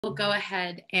We'll go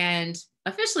ahead and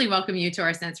officially welcome you to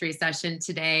our sensory session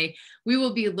today. We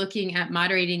will be looking at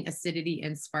moderating acidity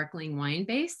in sparkling wine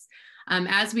base.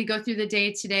 As we go through the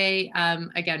day today,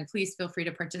 again, please feel free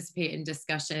to participate in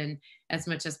discussion as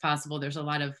much as possible. There's a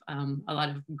lot of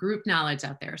group knowledge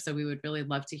out there, so we would really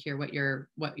love to hear what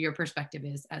your perspective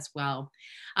is as well.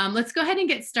 Let's go ahead and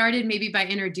get started, maybe by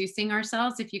introducing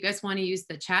ourselves. If you guys want to use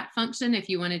the chat function, if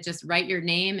you want to just write your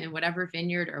name and whatever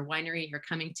vineyard or winery you're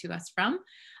coming to us from.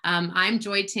 I'm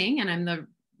Joy Ting, and I'm the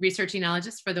research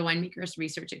enologist for the Winemakers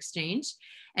Research Exchange.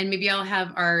 And maybe I'll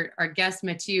have our guest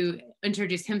Matthieu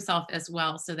introduce himself as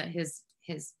well, so that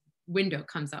his window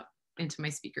comes up into my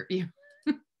speaker view.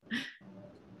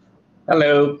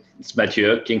 Hello, it's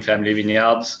Matthieu, King Family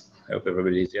Vineyards. I hope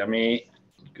everybody's hear me.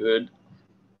 Good.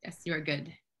 Yes, you are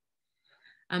good.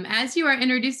 As you are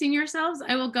introducing yourselves,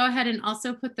 I will go ahead and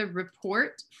also put the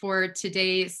report for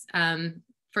today's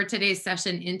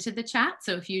session into the chat.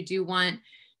 So if you do want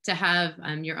to have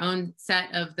your own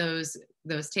set of those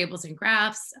tables and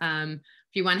graphs, if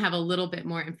you want to have a little bit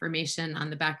more information on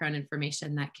the background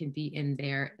information, that can be in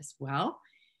there as well.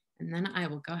 And then I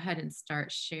will go ahead and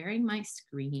start sharing my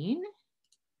screen.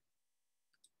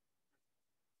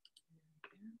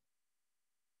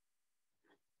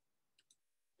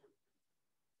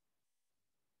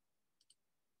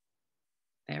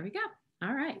 There we go.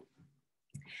 All right.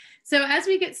 So as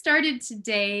we get started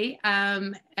today, let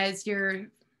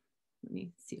me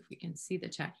see if we can see the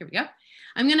chat. Here we go.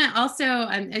 I'm going to also,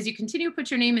 as you continue to put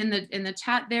your name in the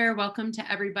chat there, welcome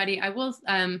to everybody. I will,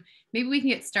 maybe we can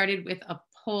get started with a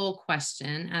poll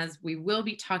question, as we will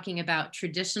be talking about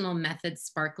traditional method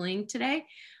sparkling today.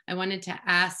 I wanted to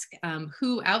ask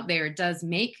who out there does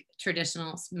make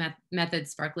traditional method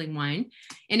sparkling wine,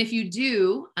 and if you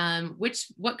do,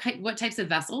 what types of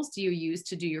vessels do you use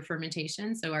to do your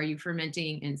fermentation? So are you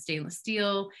fermenting in stainless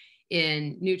steel,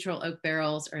 in neutral oak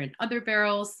barrels, or in other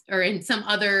barrels, or in some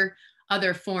other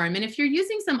form? And if you're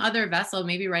using some other vessel,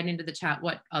 maybe write into the chat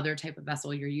what other type of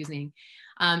vessel you're using.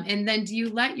 And then do you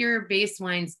let your base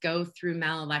wines go through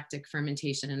malolactic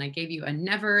fermentation? And I gave you a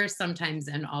never, sometimes,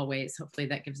 and always. Hopefully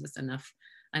that gives us enough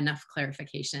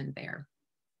clarification there.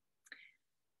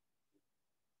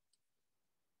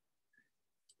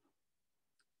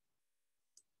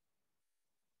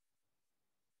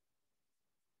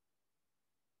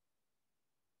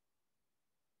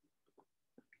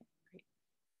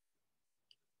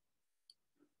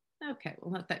 Okay,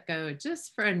 we'll let that go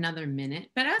just for another minute.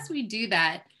 But as we do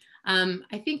that, I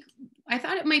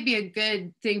thought it might be a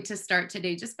good thing to start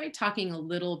today just by talking a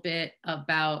little bit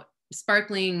about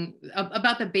sparkling,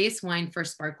 about the base wine for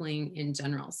sparkling in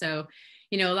general. So,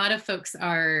 you know, a lot of folks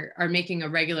are making a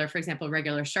regular, for example,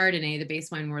 regular Chardonnay. The base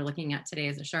wine we're looking at today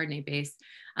is a Chardonnay base.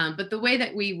 But the way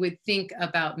that we would think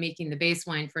about making the base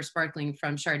wine for sparkling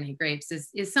from Chardonnay grapes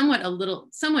is somewhat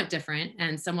different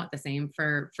and somewhat the same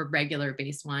for regular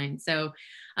base wine. So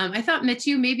I thought,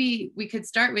 Matthieu, maybe we could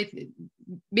start with,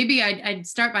 I'd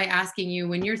start by asking you,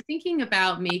 when you're thinking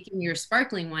about making your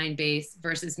sparkling wine base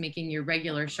versus making your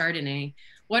regular Chardonnay,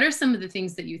 what are some of the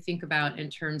things that you think about in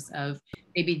terms of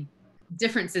maybe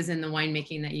differences in the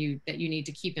winemaking that you need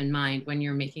to keep in mind when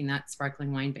you're making that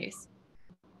sparkling wine base?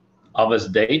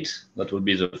 Harvest date, that would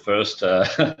be the first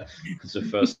the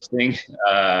first thing.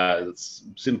 It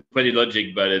seems pretty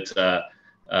logic, but it's a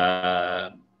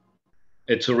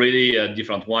really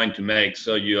different wine to make,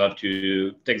 so you have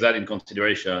to take that in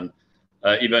consideration,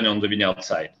 even on the vineyard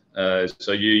side.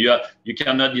 So you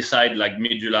cannot decide like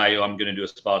mid-July, oh, I'm going to do a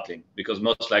sparkling, because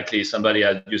most likely somebody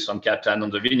has used some Captain on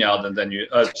the vineyard, and then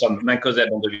some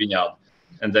Mancozeb on the vineyard,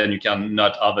 and then you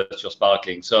cannot harvest your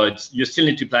sparkling. So you still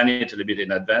need to plan it a little bit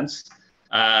in advance.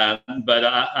 But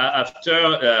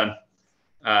after,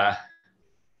 I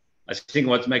think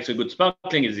what makes a good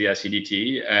sparkling is the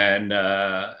acidity,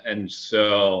 and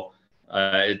so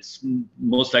it's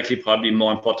most likely probably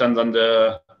more important than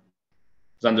the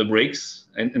bricks,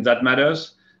 and that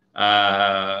matters.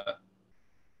 But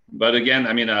again,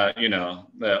 I mean, you know,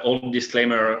 old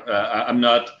disclaimer,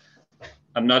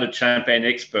 I'm not a champagne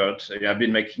expert. I've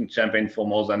been making champagne for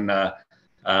more than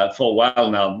for a while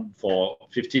now, for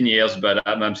 15 years, but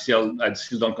I still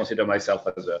don't consider myself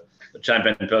as a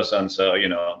champagne person. So, you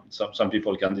know, some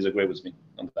people can disagree with me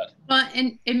on that. Well,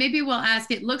 and maybe we'll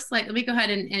ask, it looks like, let me go ahead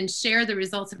and share the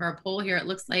results of our poll here. It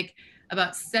looks like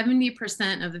about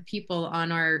 70% of the people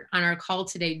on our call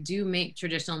today do make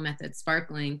traditional method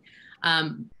sparkling.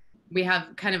 We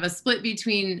have kind of a split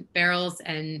between barrels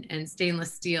and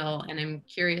stainless steel, and I'm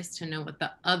curious to know what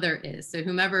the other is. So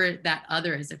whomever that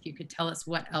other is, if you could tell us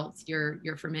what else you're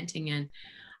fermenting in.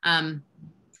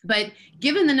 But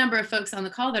given the number of folks on the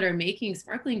call that are making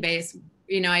sparkling base,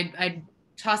 I'd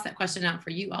toss that question out for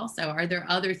you also. Are there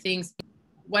other things?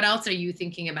 What else are you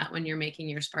thinking about when you're making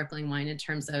your sparkling wine in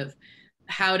terms of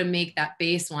how to make that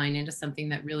base wine into something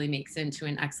that really makes into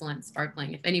an excellent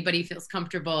sparkling? If anybody feels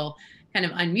comfortable kind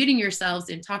of unmuting yourselves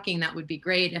and talking, that would be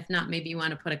great. If not, maybe you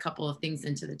want to put a couple of things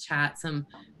into the chat, some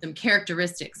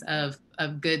characteristics of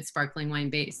good sparkling wine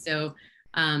base. So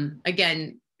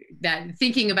again, that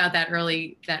thinking about that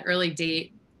early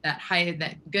date,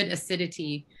 that good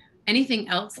acidity. Anything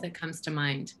else that comes to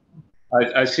mind?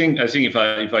 I think if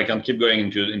I can keep going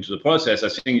into the process, I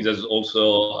think there's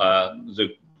also the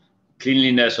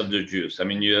cleanliness of the juice. I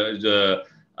mean,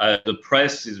 the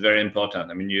press is very important.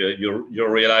 I mean, you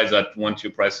realize that once you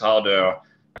press harder,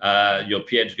 your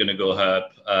pH is going to go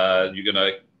up.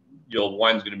 Your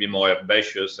wine's going to be more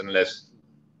herbaceous and less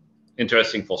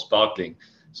interesting for sparkling.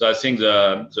 So I think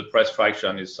the press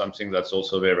fraction is something that's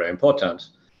also very, very important.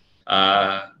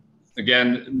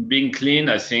 Again, being clean,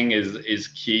 I think, is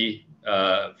key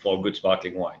for good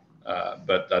sparkling wine.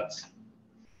 But that's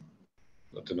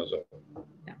not another.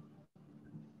 Yeah.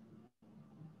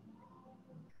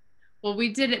 Well,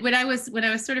 we did it when I was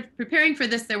sort of preparing for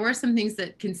this. There were some things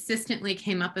that consistently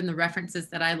came up in the references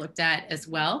that I looked at as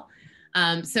well.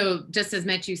 So just as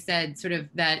Matthieu said, sort of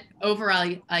that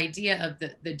overall idea of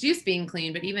the juice being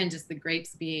clean, but even just the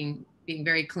grapes being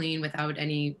very clean without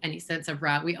any sense of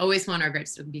rot. We always want our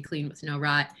grapes to be clean with no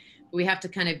rot. But we have to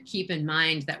kind of keep in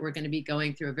mind that we're going to be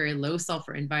going through a very low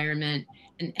sulfur environment,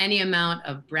 and any amount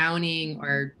of browning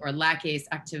or lacase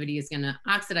activity is going to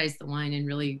oxidize the wine and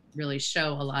really, really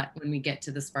show a lot when we get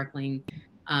to the sparkling,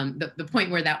 the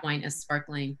point where that wine is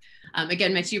sparkling.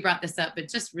 Again, Matthieu brought this up, but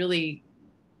just really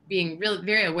being really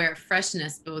very aware of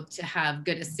freshness, both to have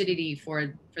good acidity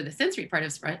for the sensory part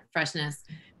of freshness,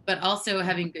 but also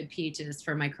having good pHs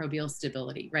for microbial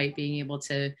stability, right? Being able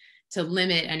to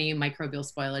limit any microbial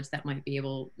spoilage that might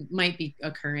be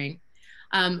occurring.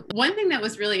 One thing that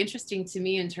was really interesting to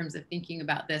me in terms of thinking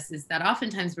about this is that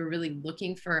oftentimes we're really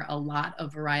looking for a lot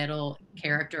of varietal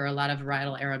character, a lot of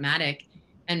varietal aromatic.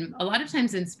 And a lot of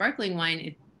times in sparkling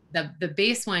wine, the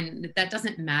base wine, that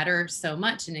doesn't matter so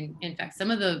much. And in fact, some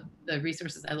of the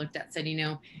resources I looked at said,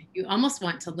 you almost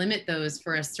want to limit those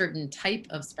for a certain type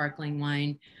of sparkling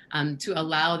wine to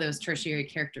allow those tertiary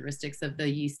characteristics of the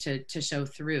yeast to show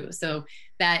through. So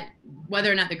that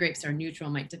whether or not the grapes are neutral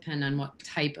might depend on what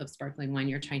type of sparkling wine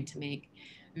you're trying to make.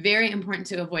 Very important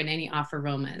to avoid any off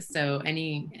aromas. So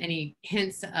any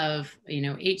hints of,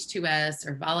 H2S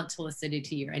or volatile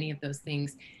acidity or any of those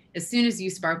things, as soon as you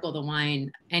sparkle the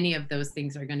wine, any of those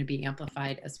things are going to be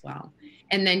amplified as well.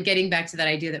 And then getting back to that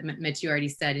idea that Matthieu already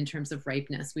said in terms of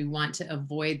ripeness, we want to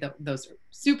avoid those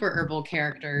super herbal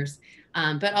characters,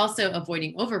 but also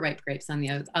avoiding overripe grapes on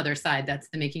the other side. That's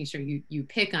the making sure you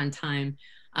pick on time,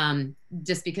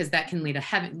 just because that can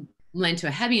lend to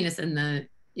a heaviness in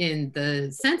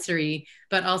the sensory,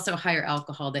 but also higher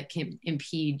alcohol that can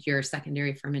impede your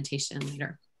secondary fermentation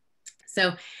later.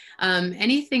 So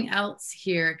anything else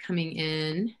here coming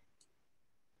in?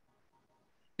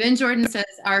 Ben Jordan says,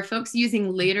 are folks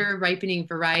using later ripening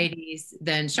varieties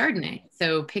than Chardonnay?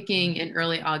 So picking in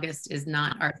early August is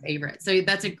not our favorite. So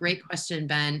that's a great question,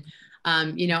 Ben.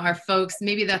 Our folks,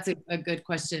 maybe that's a good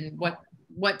question.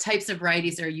 What types of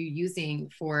varieties are you using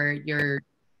for your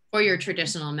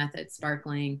traditional method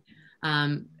sparkling?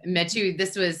 Matthieu,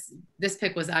 this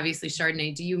pick was obviously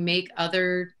Chardonnay. Do you make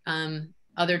other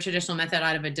traditional method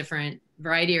out of a different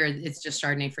variety, or it's just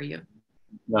Chardonnay for you?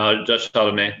 No, just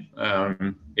Chardonnay.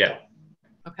 Yeah.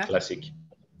 Okay. Classic.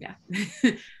 Yeah.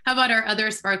 How about our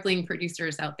other sparkling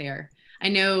producers out there? I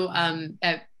know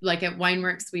at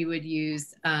Wineworks, we would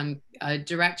use a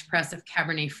direct press of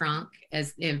Cabernet Franc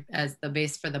as the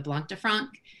base for the Blanc de Franc.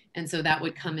 And so that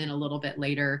would come in a little bit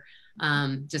later,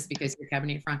 just because your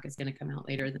Cabernet Franc is going to come out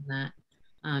later than that.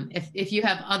 If you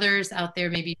have others out there,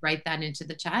 maybe write that into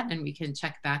the chat and we can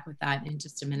check back with that in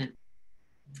just a minute.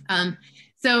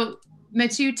 So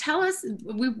Matthieu, tell us,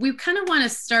 we kind of want to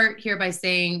start here by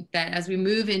saying that as we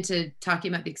move into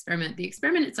talking about the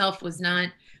experiment itself was not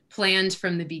planned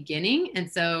from the beginning.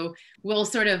 And so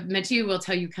Matthieu will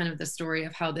tell you kind of the story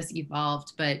of how this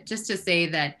evolved, but just to say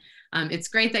that it's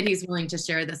great that he's willing to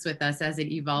share this with us as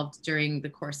it evolved during the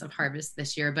course of harvest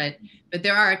this year. But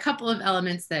there are a couple of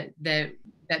elements that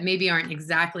maybe aren't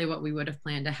exactly what we would have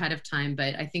planned ahead of time,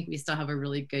 but I think we still have a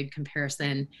really good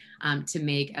comparison to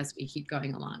make as we keep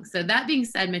going along. So that being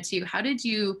said, Matthieu, how did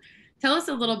you tell us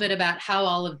a little bit about how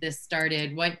all of this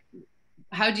started?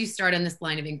 How did you start on this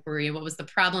line of inquiry? What was the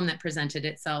problem that presented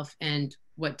itself, and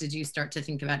what did you start to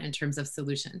think about in terms of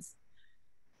solutions?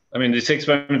 I mean, this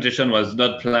experimentation was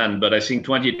not planned, but I think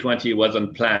 2020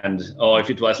 wasn't planned, or if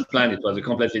it was planned, it was a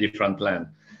completely different plan.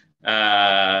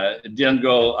 It didn't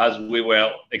go as we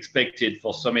were expected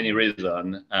for so many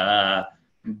reasons.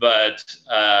 But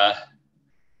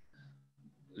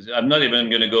I'm not even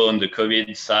going to go on the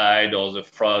COVID side or the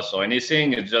frost or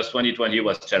anything. It's just 2020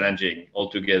 was challenging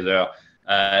altogether.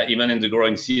 Even in the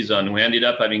growing season, we ended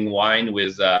up having wine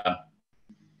with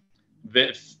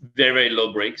very, very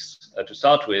low bricks to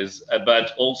start with,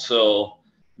 but also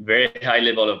very high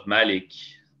level of malic,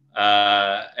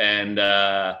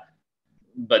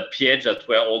 but pH that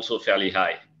were also fairly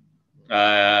high.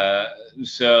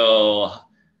 So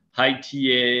high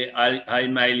TA, high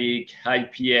malic, high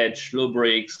pH, low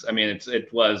bricks. I mean,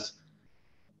 it was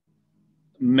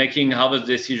making harvest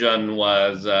decision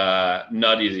was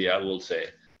not easy, I will say.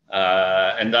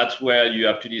 And that's where you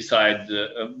have to decide,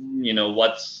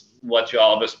 what's your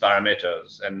harvest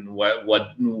parameters and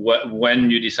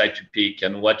when you decide to pick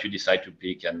and what you decide to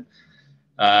pick. And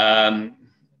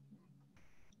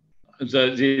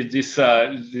this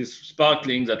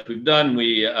sparkling that we've done,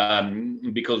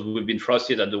 because we've been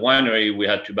frosted at the winery, we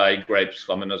had to buy grapes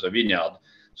from another vineyard.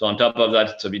 So on top of that,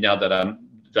 it's a vineyard that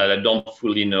I don't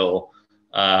fully know.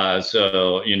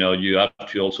 So you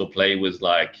have to also play with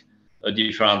like a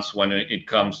difference when it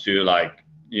comes to like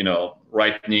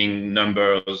ripening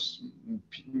numbers,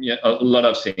 a lot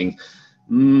of things.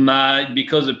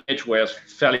 Because the pH was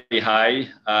fairly high,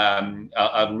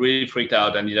 I really freaked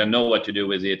out and didn't know what to do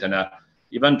with it. And I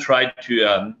even tried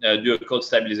to do a cold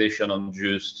stabilization on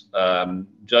juice,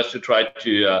 just to try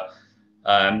to,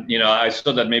 I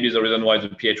saw that maybe the reason why the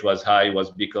pH was high was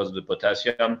because of the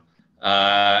potassium.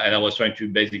 And I was trying to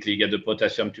basically get the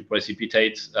potassium to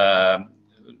precipitate,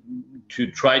 to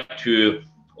try to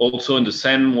also in the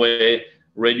same way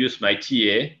reduce my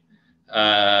TA.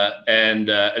 And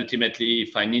ultimately,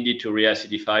 if I needed to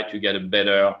reacidify, to get a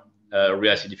better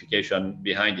reacidification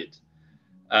behind it.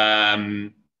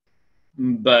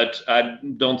 But I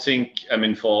don't think,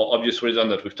 for obvious reasons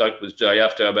that we've talked with Joy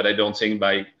after, but I don't think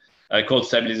by cold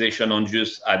stabilization on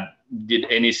juice, I did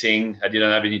anything. I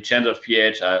didn't have any change of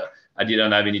pH. I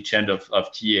didn't have any change of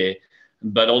TA.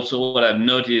 But also what I've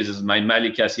noticed is my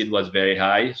malic acid was very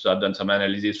high. So I've done some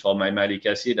analysis for my malic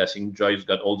acid. I think Joy's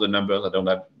got all the numbers. I don't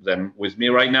have them with me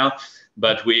right now.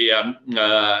 But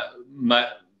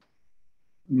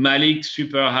malic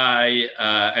super high,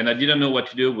 and I didn't know what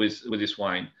to do with this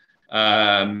wine.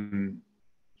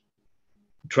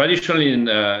 Traditionally in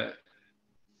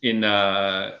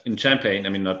Champagne,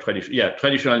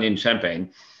 traditionally in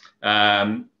Champagne,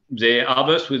 they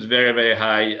harvest with very, very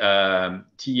high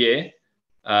TA.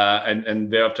 And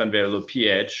very often very low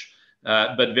pH,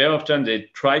 but very often they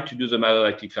try to do the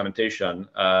malolactic fermentation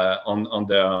on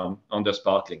their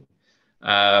sparkling.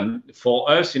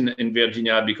 For us in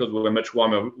Virginia, because we were much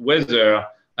warmer weather,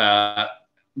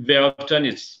 very often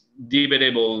it's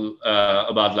debatable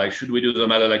about like, should we do the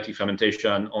malolactic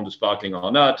fermentation on the sparkling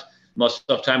or not? Most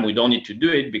of the time we don't need to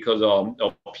do it because our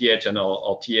pH and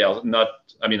our TA are not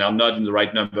in the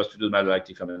right numbers to do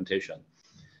malolactic fermentation.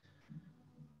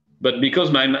 But because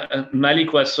my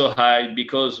malic was so high,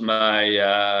 because my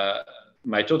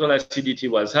total acidity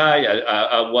was high,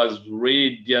 I was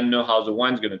really didn't know how the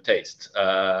wine's going to taste,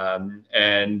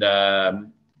 and I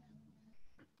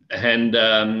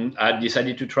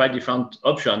decided to try different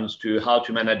options to how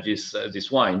to manage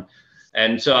this wine.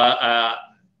 And so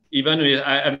even with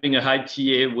having a high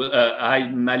TA, high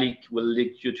malic will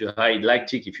lead you to high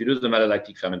lactic. If you do the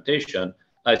malolactic fermentation,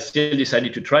 I still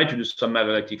decided to try to do some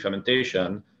malolactic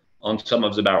fermentation on some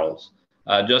of the barrels,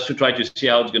 just to try to see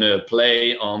how it's going to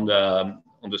play on the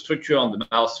structure, on the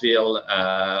mouthfeel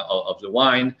of the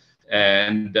wine,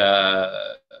 and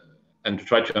to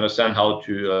try to understand how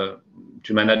to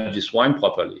manage this wine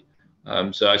properly.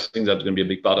 So I think that's going to be a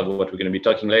big part of what we're going to be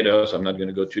talking later. So I'm not going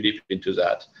to go too deep into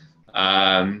that.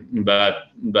 But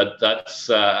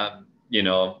that's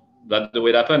that's the way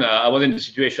it happened. I was in the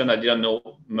situation I didn't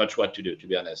know much what to do, to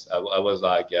be honest. I was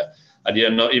like, I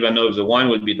didn't even know if the wine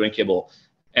would be drinkable.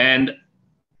 And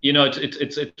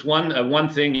it's one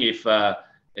thing if I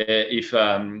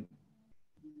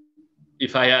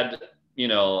had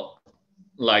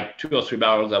like 2 or 3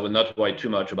 barrels, I would not worry too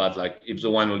much about like if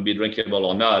the wine will be drinkable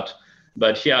or not.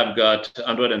 But here I've got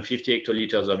 150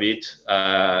 hectoliters of it,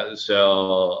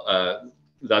 so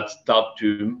that starts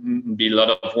to be a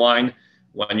lot of wine.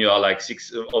 When you are like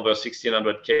over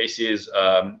 1,600 cases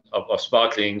of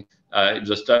sparkling, if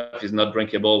the stuff is not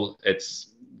drinkable, it's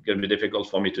going to be difficult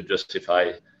for me to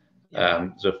justify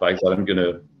the fact that I'm going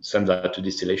to send that to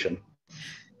distillation.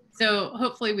 So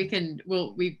hopefully we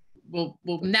we'll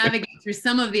navigate through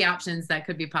some of the options that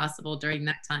could be possible during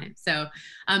that time. So,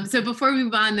 so before we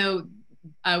move on, though,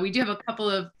 we do have a couple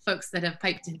of folks that have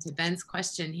piped into Ben's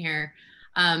question here.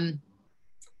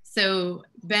 So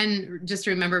Ben, just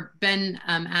remember, Ben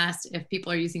asked if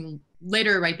people are using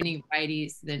later ripening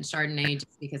varieties than Chardonnay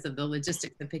just because of the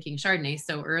logistics of picking Chardonnay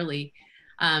so early.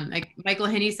 Michael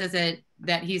Henney says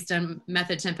that he's done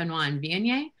Method Champenois and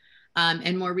Viognier,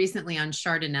 and more recently on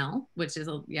Chardonnay, which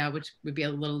would be a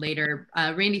little later.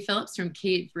 Randy Phillips from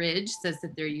Cave Ridge says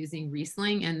that they're using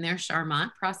Riesling in their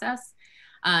Charmat process.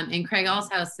 And Craig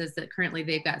Allshouse says that currently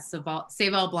they've got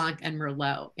Seyval Blanc and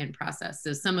Merlot in process.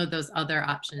 So some of those other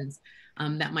options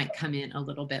that might come in a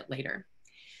little bit later.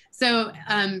 So,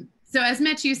 so as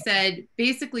Matthieu said,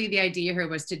 basically the idea here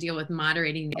was to deal with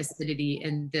moderating the acidity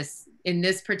in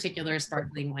this particular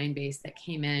sparkling wine base that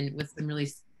came in with some really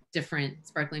different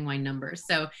sparkling wine numbers.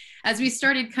 So as we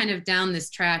started kind of down this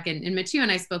track, and Matthieu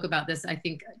and I spoke about this, I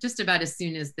think just about as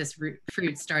soon as this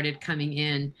fruit started coming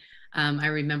in, I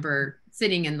remember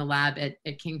sitting in the lab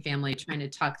at King Family trying to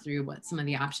talk through what some of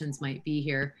the options might be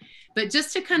here. But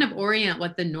just to kind of orient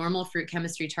what the normal fruit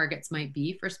chemistry targets might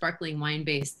be for sparkling wine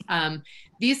base,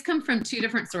 these come from two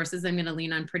different sources I'm going to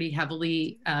lean on pretty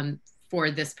heavily for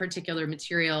this particular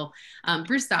material.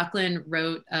 Bruce Stocklin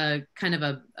wrote a kind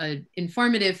of a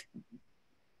informative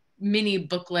mini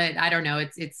booklet. I don't know,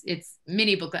 it's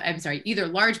mini booklet, I'm sorry, either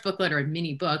large booklet or a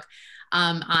mini book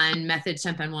on Method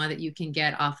Champenois that you can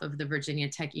get off of the Virginia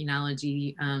Tech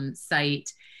Enology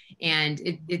site. And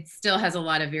it still has a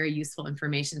lot of very useful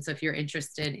information. So if you're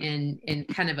interested in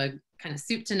kind of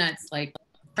soup to nuts, like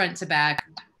front to back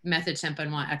Method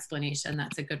Champenois explanation,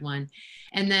 that's a good one.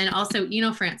 And then also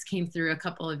Eno France came through a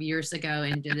couple of years ago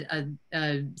and did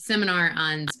a seminar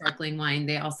on sparkling wine.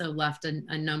 They also left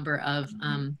a number of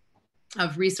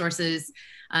resources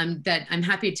that I'm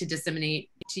happy to disseminate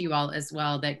to you all as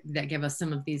well that give us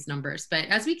some of these numbers. But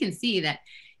as we can see that,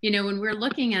 when we're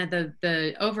looking at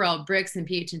the overall Brix and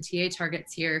pH and TA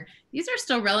targets here, these are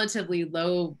still relatively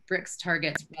low Brix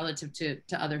targets relative to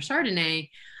other Chardonnay,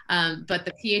 but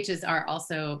the pHs are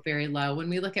also very low. When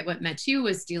we look at what Matthieu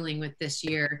was dealing with this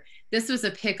year, this was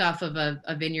a pick off of a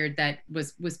vineyard that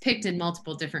was picked in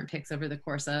multiple different picks over the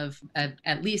course of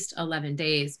at least 11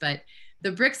 days. But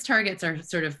the Brix targets are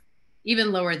sort of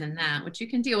even lower than that, which you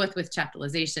can deal with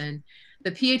chaptalization.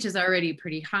 The pH is already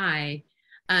pretty high.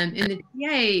 And the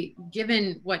TA,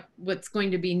 given what's going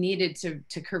to be needed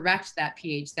to correct that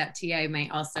pH, that TA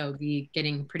might also be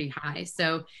getting pretty high.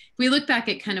 So if we look back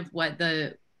at kind of what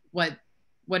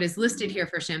is listed here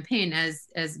for Champagne, as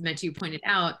Matthieu pointed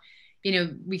out,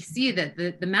 we see that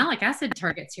the malic acid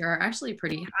targets here are actually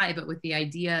pretty high, but with the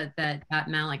idea that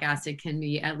malic acid can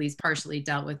be at least partially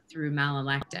dealt with through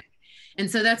malolactic. And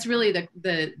so that's really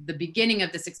the beginning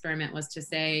of this experiment, was to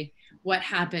say, what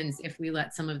happens if we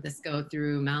let some of this go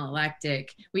through malolactic?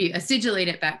 We acidulate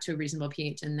it back to a reasonable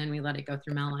pH, and then we let it go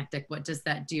through malolactic. What does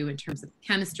that do in terms of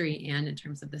chemistry and in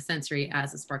terms of the sensory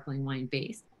as a sparkling wine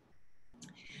base?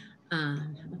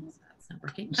 That's not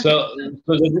working. So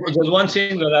there's one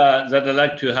thing that I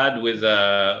like to add with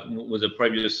the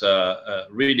previous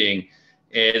reading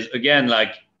is, again,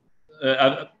 like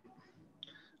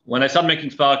when I started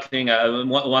making sparkling,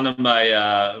 one of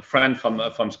my friends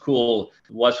from school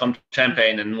was from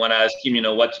Champagne, and when I asked him,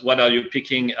 what are you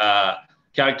picking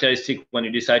characteristic when you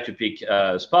decide to pick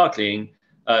sparkling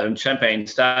Champagne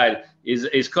style,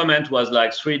 his comment was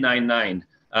like 399.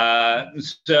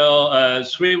 So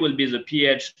 3 will be the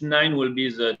pH, 9 will be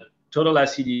the total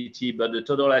acidity, but the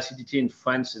total acidity in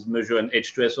France is measured in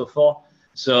H2SO4.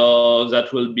 So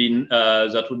that will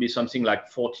be something like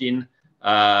 14.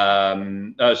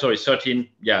 13,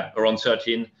 yeah, around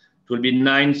 13. It will be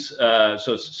 9,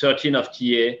 so 13 of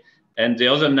TA, and the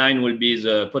other 9 will be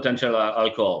the potential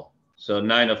alcohol. So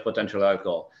 9 of potential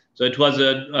alcohol. So it was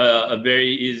a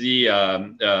very easy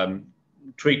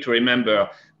trick to remember.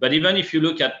 But even if you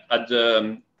look at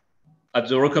the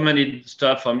recommended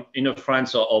stuff from Eno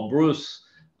France or Bruce,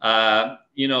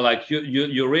 like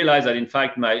you realize that in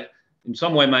fact in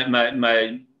some way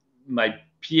my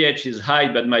pH is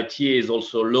high, but my TA is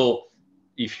also low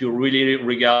if you really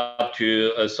regard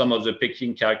to some of the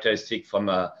picking characteristics from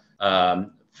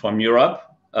Europe,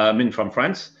 from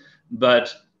France.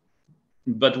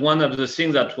 But one of the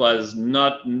things that was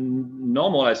not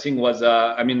normal, I think, was,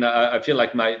 I feel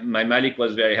like my malic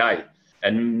was very high.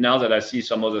 And now that I see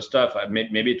some other stuff,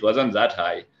 maybe it wasn't that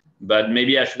high, but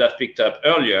maybe I should have picked up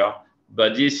earlier.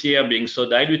 But this year being so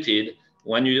diluted,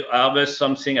 when you harvest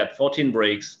something at 14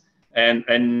 Brix,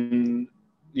 and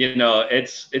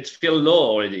it's feel low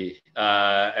already,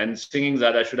 and thinking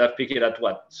that I should have picked it at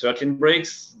what 13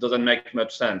 breaks doesn't make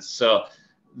much sense. So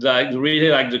really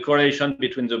like the correlation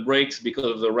between the breaks because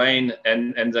of the rain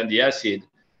and then the acid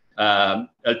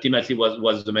ultimately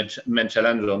was the main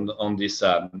challenge on this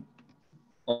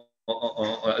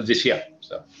this year.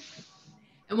 So,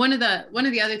 and one of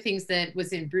the other things that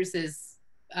was in Bruce's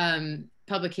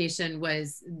publication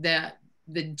was the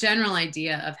general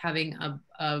idea of having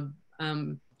a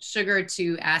sugar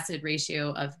to acid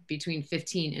ratio of between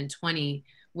 15 and 20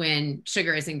 when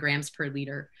sugar is in grams per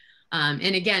liter.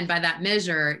 And again, by that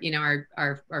measure,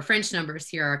 our French numbers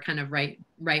here are kind of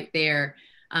right there.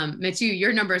 Matthieu,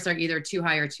 your numbers are either too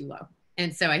high or too low.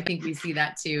 And so I think we see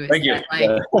that too. Thank you.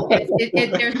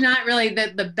 There's not really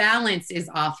the balance is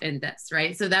off in this,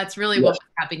 right? So that's really what was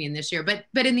happening this year. But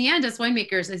in the end, as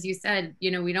winemakers, as you said,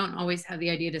 we don't always have the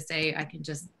idea to say I can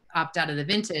just opt out of the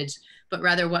vintage, but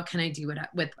rather what can I do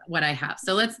with what I have?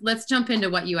 So let's jump into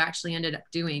what you actually ended up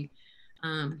doing.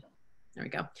 There we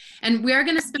go. And we are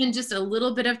going to spend just a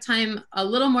little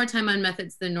more time on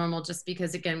methods than normal, just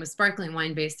because again, with sparkling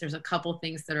wine based, there's a couple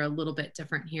things that are a little bit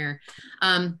different here.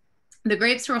 The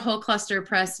grapes were whole cluster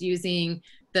pressed using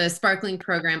the sparkling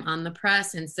program on the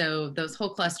press. And so those whole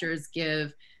clusters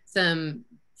give some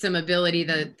ability,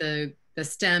 the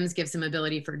stems give some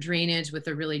ability for drainage with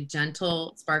a really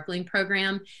gentle sparkling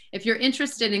program. If you're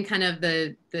interested in kind of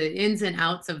the ins and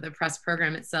outs of the press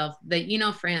program itself, the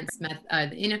Finot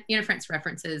France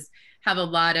references have a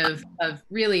lot of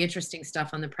really interesting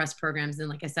stuff on the press programs. And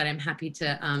like I said, I'm happy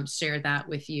to share that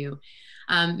with you.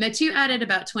 Matthieu added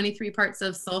about 23 parts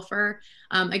of sulfur.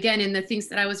 Again, in the things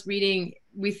that I was reading,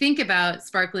 we think about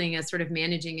sparkling as sort of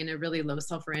managing in a really low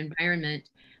sulfur environment,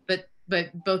 but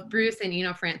both Bruce and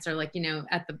Finot France are like,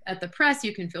 at the press,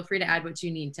 you can feel free to add what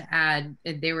you need to add.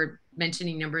 They were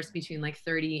mentioning numbers between like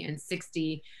 30 and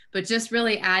 60, but just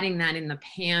really adding that in the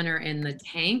pan or in the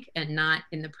tank and not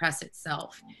in the press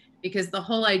itself. Because the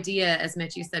whole idea, as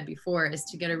Matthieu said before, is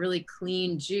to get a really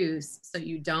clean juice so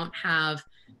you don't have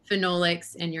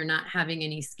phenolics and you're not having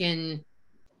any skin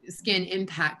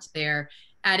impact there.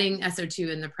 Adding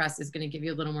SO2 in the press is going to give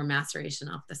you a little more maceration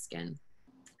off the skin.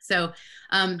 So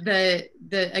the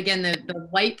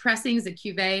white pressings, the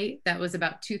cuvee, that was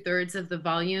about 2/3 of the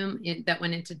volume that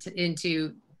went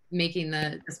into making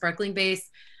the sparkling base.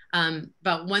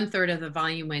 About 1/3 of the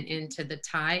volume went into the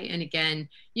tie. And again,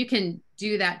 you can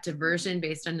do that diversion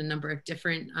based on a number of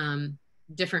different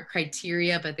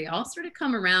criteria, but they all sort of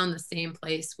come around the same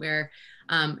place where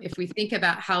if we think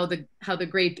about how the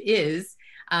grape is,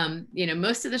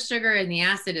 most of the sugar and the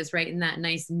acid is right in that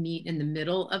nice meat in the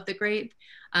middle of the grape.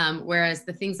 Whereas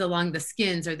the things along the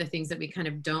skins are the things that we kind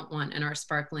of don't want in our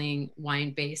sparkling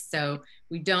wine base. So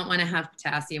we don't want to have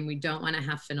potassium. We don't want to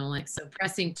have phenolics. So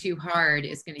pressing too hard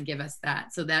is going to give us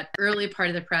that. So that early part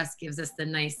of the press gives us the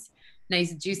nice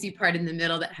juicy part in the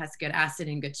middle that has good acid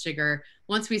and good sugar.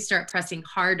 Once we start pressing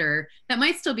harder, that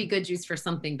might still be good juice for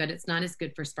something, but it's not as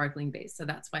good for sparkling base. So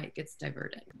that's why it gets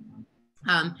diverted.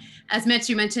 As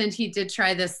Matthieu mentioned, he did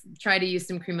try to use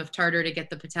some cream of tartar to get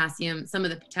some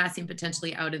of the potassium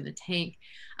potentially out of the tank.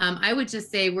 I would just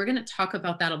say we're going to talk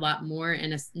about that a lot more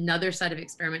in another set of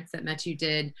experiments that Matthieu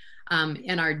did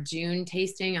in our June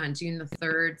tasting on June the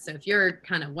 3rd. So if you're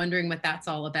kind of wondering what that's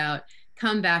all about,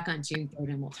 come back on June 3rd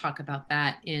and we'll talk about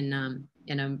that in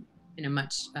a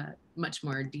much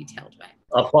more detailed way.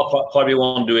 I probably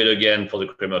won't do it again for the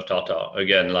cream of tartar.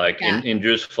 Again, in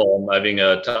juice form, having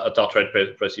a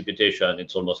tartrate precipitation,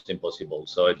 it's almost impossible.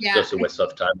 So it's just a waste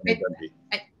of time.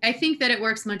 I think that it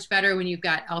works much better when you've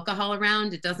got alcohol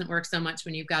around. It doesn't work so much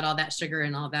when you've got all that sugar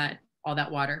and all that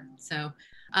water. So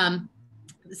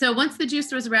so once the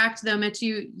juice was racked, though,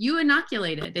 Matthieu, you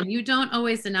inoculated, and you don't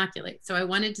always inoculate. So I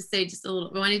wanted to say I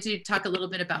wanted to talk a little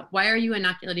bit about why are you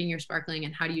inoculating your sparkling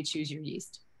and how do you choose your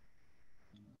yeast?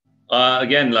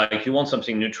 Again, you want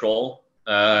something neutral,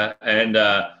 and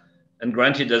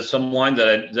granted, there's some wine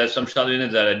there's some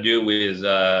Chardonnay that I do with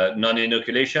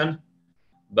non-inoculation,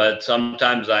 but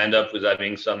sometimes I end up with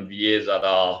having some VAs that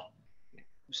are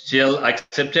still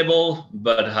acceptable,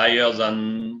 but higher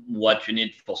than what you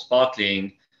need for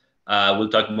sparkling. We'll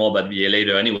talk more about VA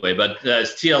later anyway, but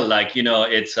still,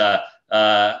 it's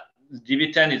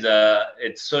DV10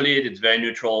 it's solid, it's very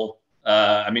neutral.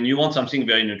 You want something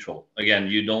very neutral. Again,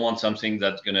 you don't want something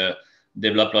that's going to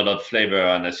develop a lot of flavor.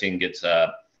 And I think it's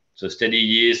a steady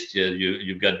yeast.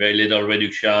 You've got very little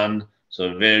reduction,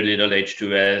 so very little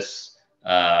H2S.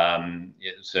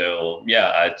 It's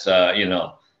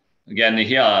again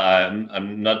here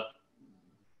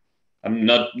I'm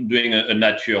not doing a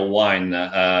natural wine.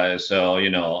 It's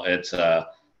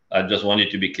I just want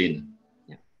it to be clean.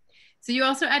 Yeah. So you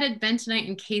also added bentonite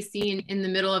and casein in the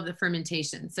middle of the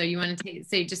fermentation. So you want to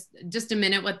say just a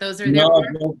minute what those are there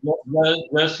for? No,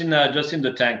 just in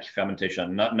the tank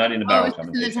fermentation, not in the barrel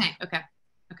fermentation. In the tank. Okay.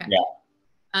 Okay. Yeah.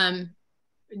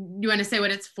 You want to say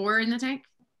what it's for in the tank?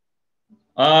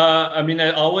 I mean,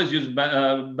 I always use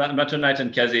bentonite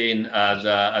and casein as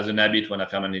an habit when I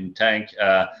ferment in tank.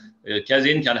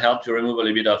 Casein can help to remove a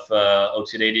little bit of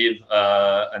oxidative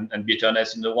and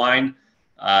bitterness in the wine.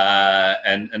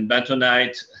 And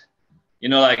bentonite,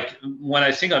 like when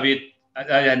I think of it,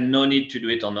 I had no need to do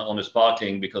it on a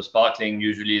sparkling, because sparkling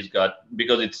usually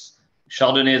because it's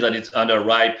Chardonnay that it's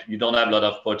underripe, you don't have a lot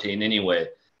of protein anyway.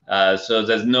 So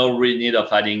there's no real need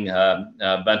of adding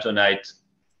bentonite.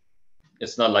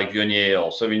 It's not like Viognier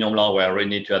or Sauvignon Blanc where I really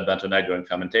need to add bentonite during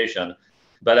fermentation.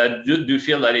 But I do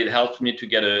feel that it helps me to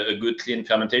get a good, clean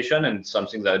fermentation, and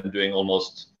something that I'm doing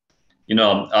almost,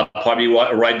 I'll probably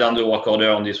write down the work order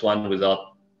on this one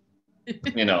without,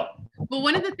 Well,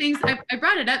 one of the things I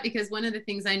brought it up because one of the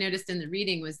things I noticed in the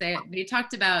reading was they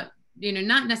talked about,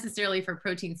 not necessarily for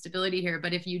protein stability here,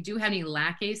 but if you do have any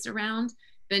lacase around,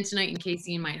 bentonite and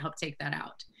casein might help take that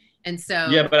out. And so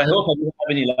yeah, but I hope I don't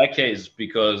have any lacase,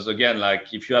 because again,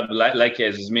 like if you have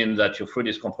lacase, it means that your fruit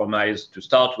is compromised to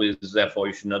start with, therefore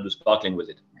you should not do sparkling with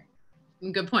it.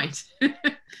 Good point.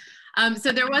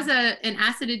 So there was an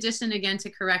acid addition again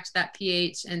to correct that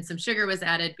pH, and some sugar was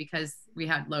added because we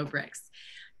had low Brix.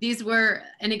 These were,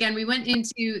 and again, we went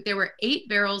into, there were 8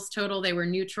 barrels total. They were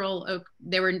neutral oak.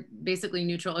 They were basically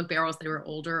neutral oak barrels. They were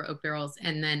older oak barrels,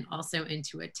 and then also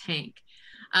into a tank.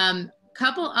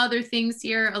 Couple other things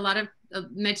here. A lot of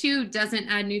Matthieu doesn't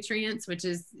add nutrients, which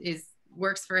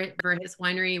works for his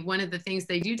winery. One of the things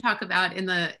they do talk about in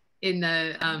the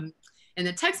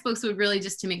textbooks would really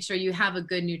just to make sure you have a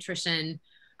good nutrition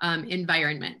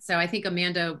environment. So I think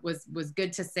Amanda was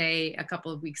good to say a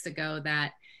couple of weeks ago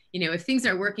that, if things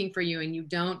are working for you and you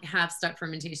don't have stuck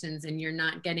fermentations and you're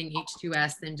not getting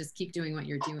H2S, then just keep doing what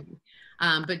you're doing.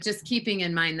 But just keeping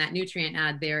in mind that nutrient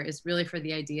add there is really for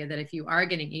the idea that if you are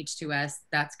getting H2S,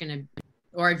 that's going to,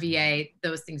 or VA,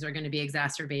 those things are going to be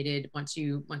exacerbated once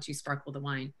you sparkle the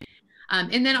wine.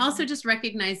 And then also just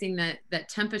recognizing that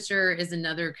temperature is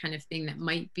another kind of thing that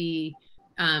might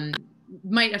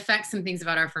affect some things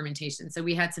about our fermentation. So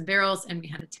we had some barrels and we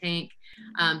had a tank.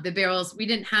 The barrels, we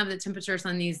didn't have the temperatures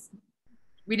on these.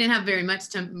 We didn't have very much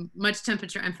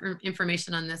temperature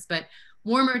information on this, but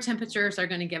warmer temperatures are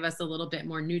going to give us a little bit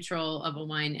more neutral of a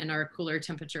wine, and our cooler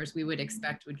temperatures we would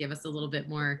expect would give us a little bit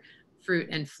more fruit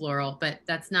and floral, but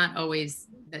that's not always,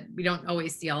 that we don't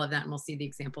always see all of that, and we'll see the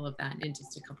example of that in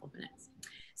just a couple of minutes.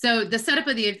 So the setup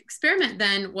of the experiment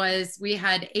then was we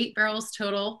had 8 barrels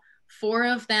total. 4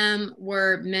 of them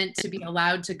were meant to be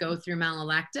allowed to go through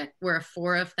malolactic, where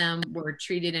 4 of them were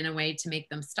treated in a way to make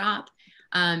them stop.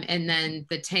 And then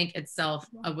the tank itself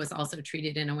was also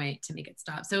treated in a way to make it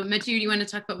stop. So Matthieu, do you want to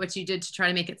talk about what you did to try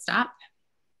to make it stop?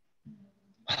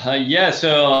 Yeah,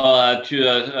 so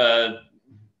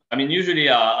I mean, usually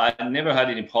I never had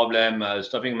any problem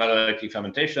stopping malolactic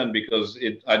fermentation, because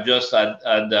I just had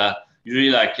usually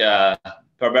like per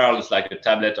barrel is like a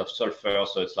tablet of sulfur,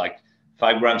 so it's like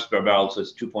 5 grams per barrel, so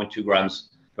it's 2.2 grams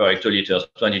per hectoliter,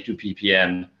 22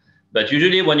 ppm. But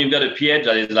usually when you've got a pH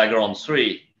that is like around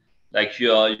 3, like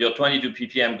your 22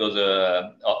 ppm goes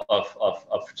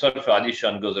of sulfur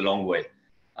addition goes a long way,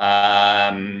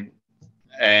 and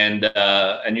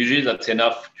usually that's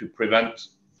enough to prevent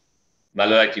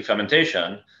malolactic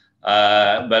fermentation.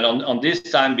 But on this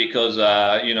time, because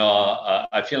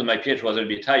I feel my pH was a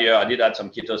bit higher, I did add some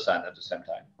chitosan at the same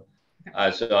time.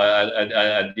 So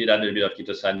I did add a little bit of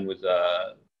chitosan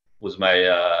with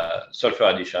my sulfur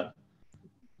addition.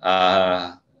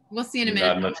 We'll see in a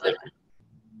minute.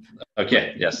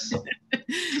 Okay, yes.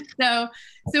 So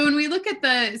when we look at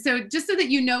so just so that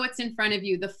you know what's in front of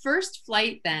you, the first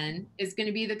flight then is going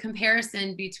to be the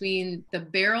comparison between the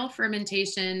barrel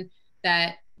fermentation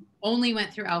that only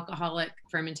went through alcoholic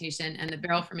fermentation and the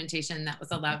barrel fermentation that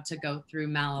was allowed to go through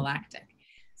malolactic.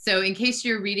 So in case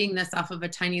you're reading this off of a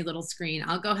tiny little screen,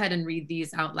 I'll go ahead and read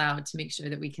these out loud to make sure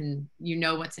that you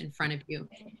know what's in front of you.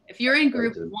 If you're in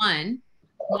group 1,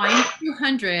 wine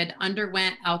 200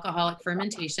 underwent alcoholic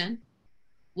fermentation.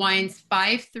 Wines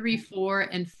 534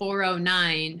 and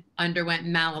 409 underwent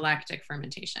malolactic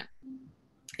fermentation.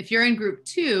 If you're in group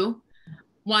 2,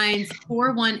 wines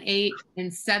 418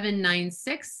 and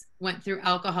 796 went through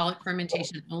alcoholic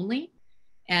fermentation only,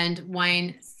 and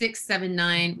wine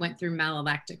 679 went through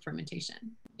malolactic fermentation.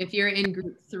 If you're in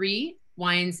group 3,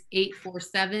 wines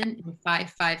 847 and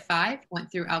 555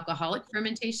 went through alcoholic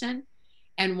fermentation,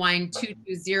 and wine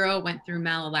 220 went through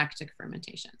malolactic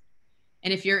fermentation.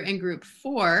 And if you're in group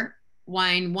 4,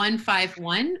 wine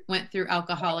 151 went through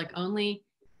alcoholic only,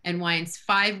 and wines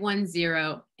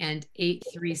 510 and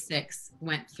 836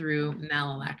 went through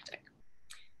malolactic.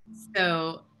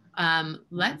 So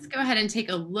let's go ahead and take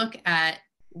a look at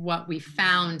what we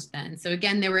found then. So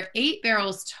again, there were 8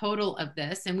 barrels total of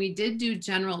this, and we did do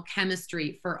general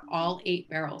chemistry for all 8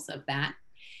 barrels of that.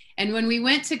 And when we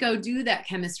went to go do that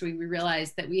chemistry, we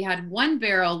realized that we had 1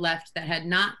 barrel left that had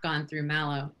not gone through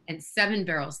malo and 7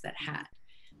 barrels that had.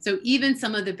 So even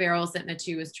some of the barrels that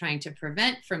Matthieu was trying to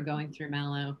prevent from going through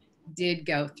malo did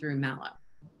go through malo.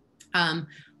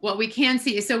 What we can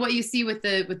see, so what you see with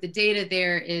the data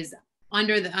there is on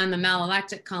the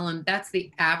malolactic column, that's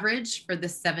the average for the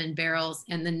 7 barrels,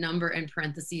 and the number in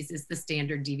parentheses is the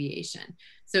standard deviation.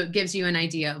 So it gives you an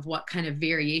idea of what kind of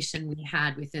variation we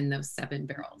had within those 7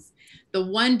 barrels. The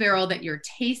 1 barrel that you're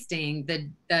tasting,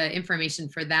 the information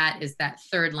for that is that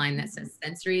third line that says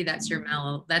sensory. That's your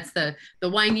that's the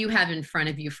wine you have in front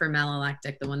of you for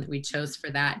malolactic, the one that we chose for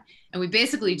that. And we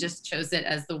basically just chose it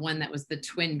as the one that was the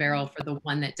twin barrel for the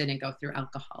one that didn't go through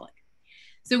alcoholic.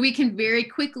 So we can very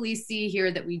quickly see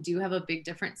here that we do have a big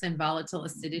difference in volatile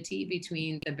acidity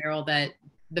between the barrels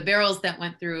that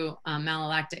went through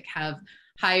malolactic have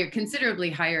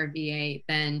considerably higher VA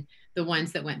than the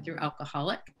ones that went through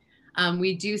alcoholic.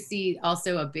 We do see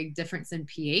also a big difference in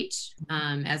pH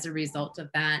as a result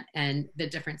of that, and the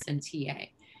difference in TA.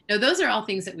 Now, those are all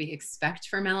things that we expect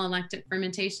for malolactic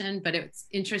fermentation, but it's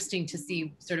interesting to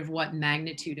see sort of what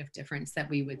magnitude of difference that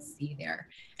we would see there.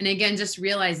 And again, just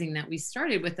realizing that we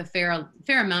started with a fair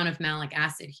amount of malic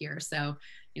acid here. So,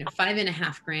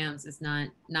 5.5 grams is not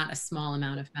a small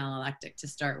amount of malolactic to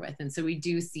start with. And so we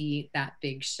do see that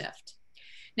big shift.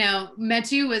 Now,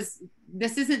 Matthieu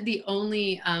this isn't the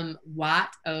only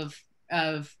lot of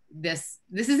this.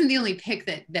 This isn't the only pick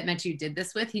that Matthieu did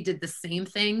this with. He did the same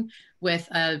thing with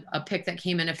a pick that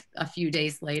came in a few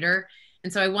days later.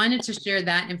 And so I wanted to share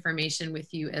that information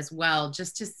with you as well,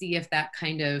 just to see if that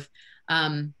kind of,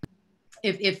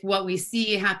 if what we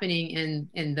see happening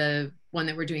in the one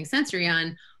that we're doing sensory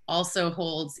on also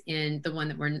holds in the one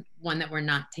that we're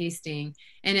not tasting,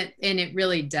 and it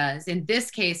really does. In this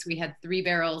case, we had 3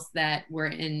 barrels that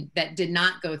did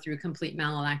not go through complete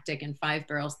malolactic, and 5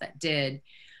 barrels that did.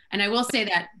 And I will say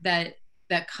that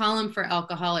column for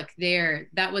alcoholic there,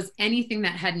 that was anything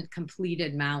that hadn't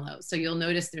completed malo. So you'll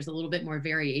notice there's a little bit more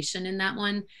variation in that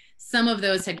one. Some of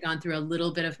those had gone through a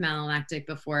little bit of malolactic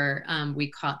before we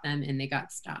caught them and they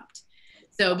got stopped.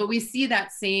 So, but we see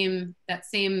that same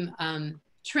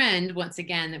trend once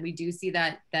again, that we do see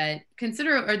that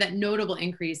notable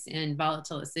increase in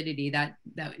volatile acidity. That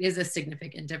is a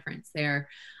significant difference there,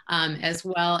 as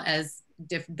well as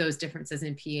those differences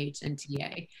in pH and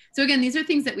TA. So again, these are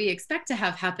things that we expect to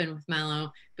have happen with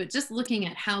malo, but just looking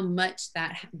at how much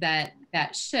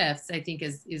that shifts, I think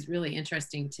is really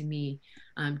interesting to me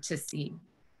to see.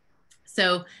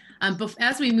 So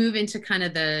as we move into kind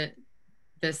of the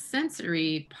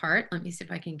sensory part, let me see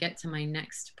if I can get to my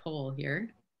next poll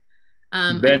here.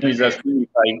 Ben is asking if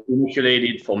I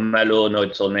inoculated for malo, no,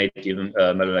 it's all native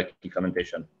malolactic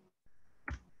fermentation.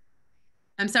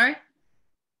 I'm sorry?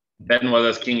 Ben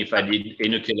was asking if I did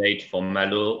inoculate for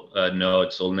malo. No,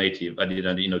 it's all native. I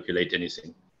didn't inoculate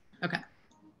anything. Okay.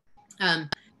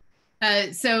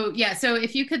 So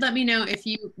if you could let me know if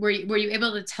were you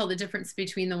able to tell the difference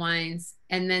between the wines,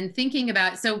 and then thinking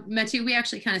about, so Matthieu, we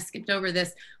actually kind of skipped over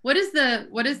this. What is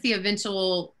the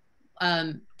eventual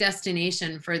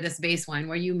destination for this base wine?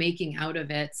 What are you making out of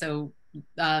it? So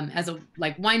as a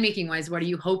winemaking wise, what are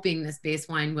you hoping this base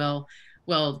wine will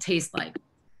taste like?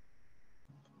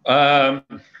 I've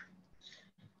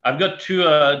got two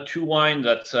wine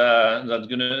that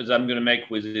I'm gonna make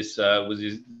with these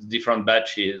different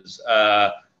batches.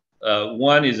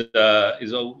 One is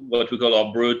what we call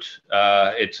our brut.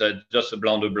 It's just a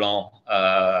blanc de blanc.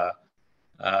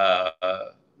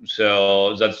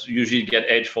 So that's usually get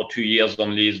aged for 2 years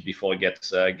on lees before it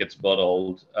gets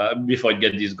bottled, before it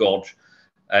gets disgorged.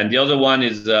 And the other one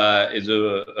is a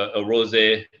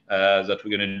rosé that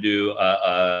we're going to do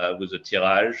with a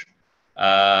tirage.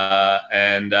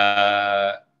 And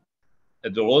the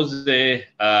rosé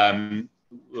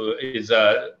is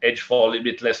aged for a little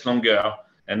bit less longer,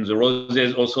 and the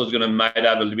rosé also is might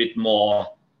have a little bit more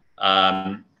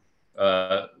dosage,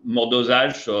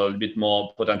 so a little bit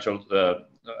more potential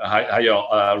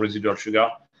higher residual sugar.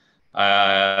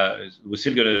 I'm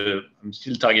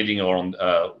still targeting around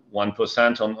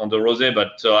 1% on the rosé,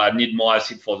 but I need more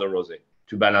acid for the rosé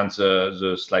to balance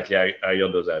the slightly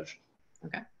higher dosage.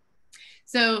 Okay.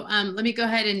 So let me go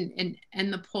ahead and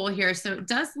end the poll here. So it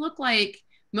does look like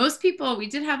most people, we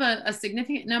did have a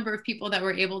significant number of people that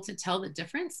were able to tell the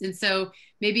difference. And so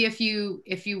maybe if you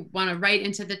want to write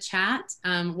into the chat,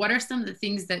 what are some of the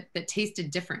things that tasted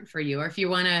different for you? Or if you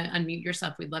want to unmute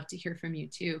yourself, we'd love to hear from you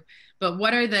too. But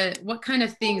what kind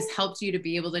of things helped you to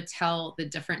be able to tell the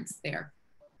difference there?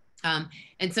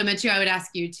 And so Matthieu, I would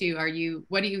ask you too,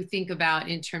 what do you think about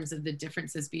in terms of the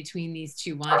differences between these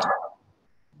two wines?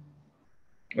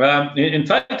 In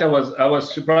fact, I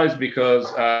was surprised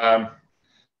because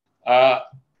I've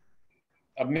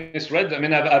misread. I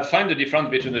mean, I've found the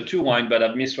difference between the two wines, but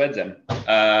I've misread them.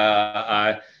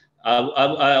 I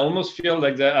almost feel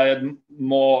like that I had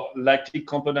more lactic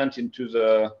component into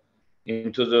the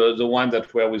wine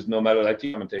that were with no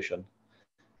malolactic fermentation.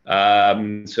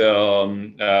 So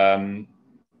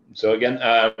again,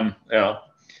 I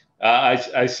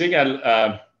think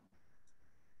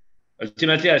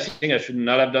ultimately I think I should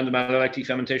not have done the malolactic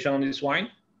fermentation on this wine.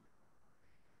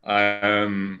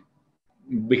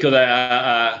 Because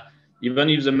even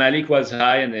if the malic was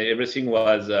high and everything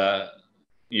was,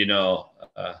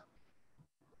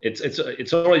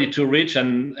 it's already too rich,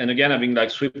 and again having like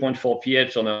 3.4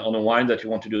 pH on a wine that you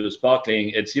want to do the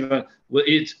sparkling, it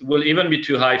will even be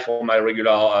too high for my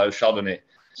regular Chardonnay.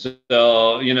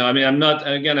 So I mean, I'm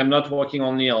not working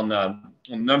only on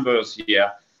numbers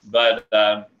here, but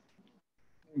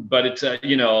it's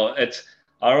it's.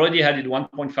 I already had it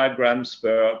 1.5 grams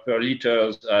per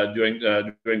liters during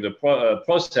the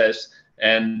process,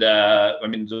 and I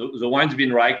mean the wine's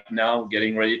been ripe now,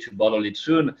 getting ready to bottle it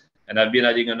soon, and I've been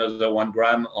adding another 1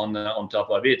 gram on top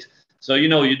of it. So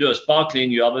you do a sparkling,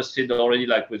 you harvested already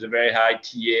like with a very high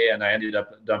TA, and I ended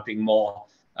up dumping more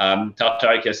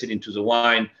tartaric acid into the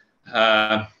wine.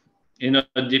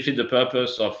 Defeat the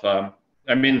purpose of. I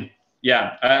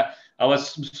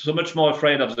was so much more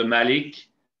afraid of the malic.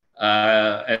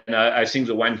 And I think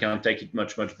the wine can take it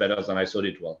much better than I thought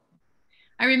it will.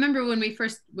 I remember when we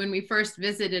first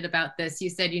visited about this,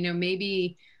 you said,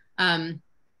 maybe I'll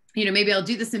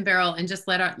do this in barrel and just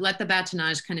let the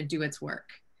batonnage kind of do its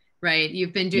work, right?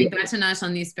 You've been doing batonnage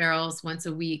on these barrels once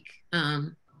a week, up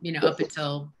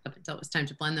until it was time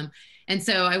to blend them. And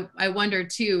so I wonder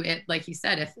too, like you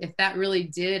said, if that really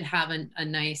did have a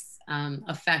nice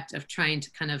effect of trying to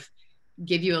kind of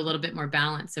give you a little bit more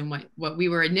balance in what we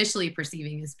were initially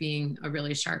perceiving as being a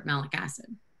really sharp malic acid.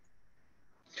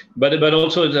 But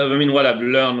also, I mean, what I've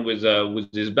learned with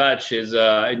this batch is,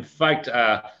 in fact,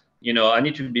 I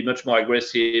need to be much more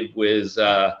aggressive with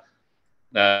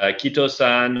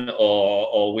chitosan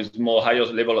or with more higher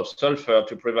level of sulfur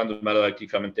to prevent the malolactic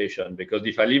fermentation. Because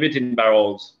if I leave it in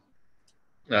barrels,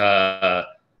 I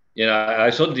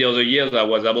thought the other years I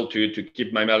was able to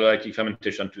keep my malolactic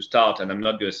fermentation to start, and I'm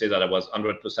not going to say that I was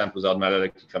 100% without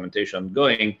malolactic fermentation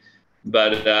going,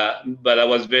 but I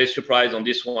was very surprised on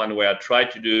this one where I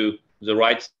tried to do the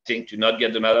right thing to not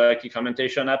get the malolactic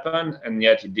fermentation happen, and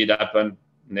yet it did happen.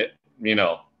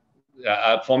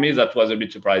 For me that was a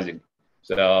bit surprising.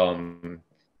 So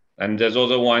and there's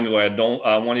other wine where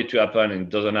I want it to happen and it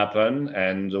doesn't happen,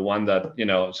 and the one that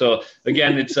So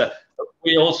again, it's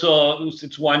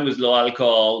wine with low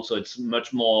alcohol, so it's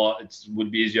much more. It would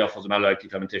be easier for the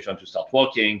malolactic fermentation to start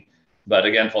working. But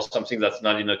again, for something that's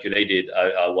not inoculated,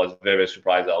 I was very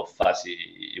surprised how fast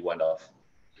it went off.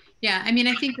 Yeah, I mean,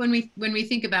 I think when we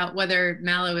think about whether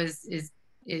malo is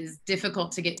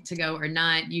difficult to get to go or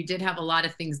not, you did have a lot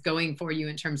of things going for you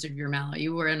in terms of your malo.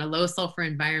 You were in a low sulfur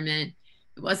environment.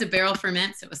 It was a barrel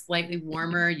ferment, so it was slightly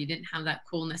warmer. You didn't have that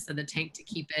coolness of the tank to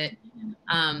keep it.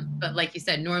 But like you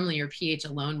said, normally your pH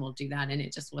alone will do that, and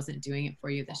it just wasn't doing it for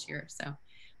you this year. So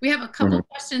we have a couple of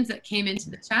questions that came into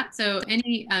the chat. So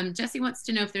Jesse wants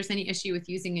to know if there's any issue with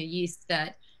using a yeast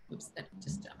that, that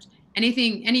just jumped.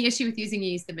 Any issue with using a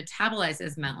yeast that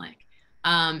metabolizes malic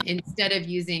instead of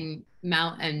using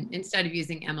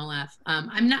MLF?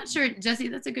 I'm not sure, Jesse,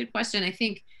 that's a good question. I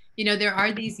think, there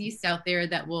are these yeasts out there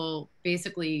that will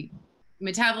basically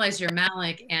metabolize your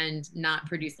malic and not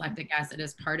produce lactic acid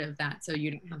as part of that. So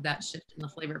you don't have that shift in the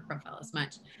flavor profile as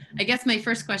much. I guess my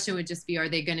first question would just be, are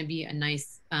they going to be a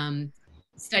nice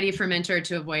steady fermenter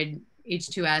to avoid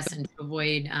H2S and to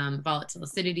avoid volatile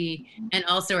acidity? And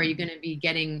also, are you going to be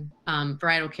getting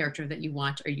varietal character that you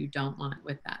want or you don't want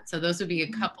with that? So those would be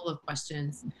a couple of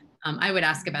questions I would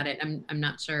ask about it. I'm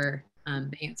not sure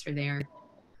the answer there.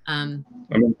 I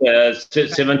mean,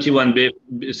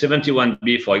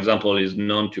 71B, for example, is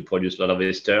known to produce a lot of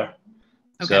ester.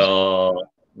 Okay. So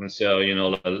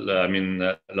I mean,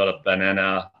 a lot of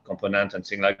banana component and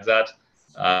things like that.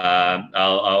 I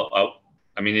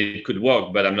mean, it could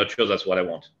work, but I'm not sure that's what I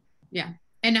want. Yeah.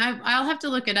 And I'll have to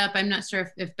look it up. I'm not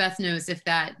sure if Beth knows if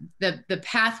that the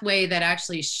pathway that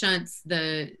actually shunts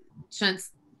the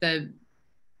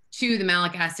to the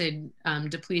malic acid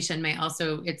depletion may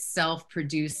also itself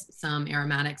produce some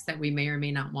aromatics that we may or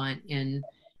may not want in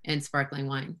sparkling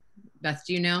wine. Beth,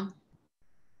 do you know?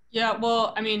 Yeah,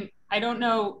 well, I mean, I don't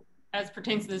know as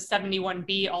pertains to the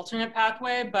 71B alternate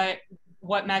pathway, but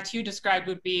what Matthieu described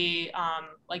would be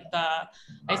like the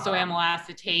isoamyl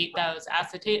acetate, those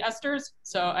acetate esters.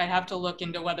 So I'd have to look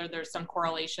into whether there's some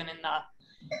correlation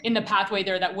in the pathway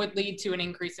there that would lead to an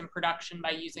increase in production by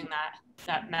using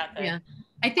that method. Yeah,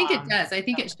 I think it does. I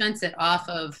think it shunts it off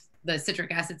of the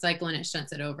citric acid cycle and it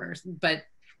shunts it over. But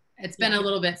it's been a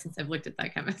little bit since I've looked at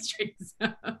that chemistry.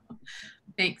 So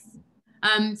thanks.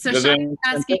 So Shai's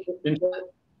asking.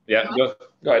 Yeah, go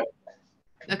ahead.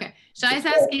 Okay, Shai's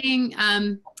asking.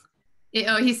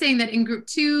 He's saying that in group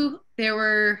 2, there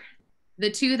were the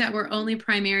 2 that were only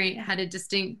primary had a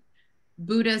distinct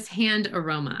Buddha's hand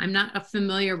aroma. I'm not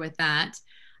familiar with that.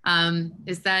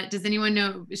 Does anyone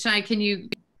know? Shai, can you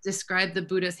describe the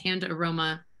Buddha's hand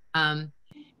aroma?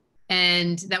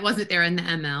 And that wasn't there in the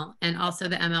ML, and also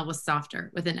the ML was softer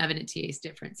with an evident taste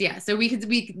difference. Yeah, so we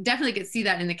definitely could see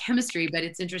that in the chemistry, but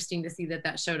it's interesting to see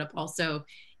that showed up also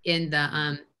in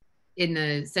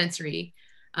the sensory.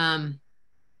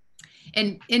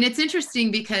 And it's interesting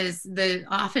because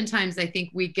oftentimes I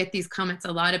think we get these comments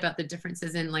a lot about the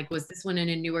differences in, like, was this one in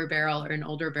a newer barrel or an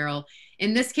older barrel?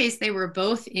 In this case, they were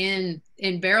both in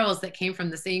barrels that came from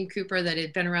the same cooper that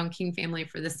had been around King family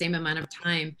for the same amount of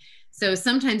time. So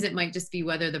sometimes it might just be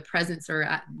whether the presence or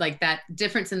like that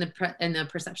difference in the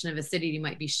perception of acidity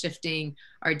might be shifting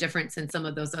our difference in some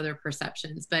of those other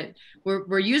perceptions. But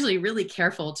we're usually really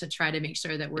careful to try to make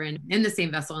sure that we're in the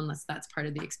same vessel unless that's part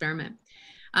of the experiment.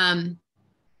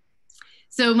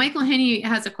 So Michael Henney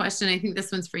has a question. I think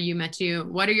this one's for you, Matthieu.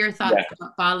 What are your thoughts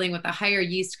about bottling with a higher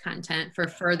yeast content for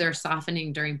further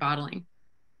softening during bottling?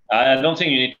 I don't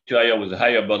think you need to hire with a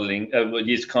higher bottling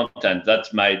yeast content.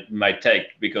 That's my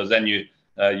take, because then you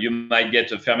might get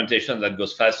a fermentation that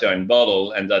goes faster in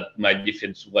bottle, and that might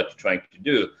defeat what you're trying to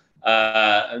do.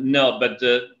 No, but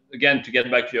again, to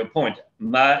get back to your point,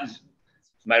 my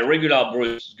regular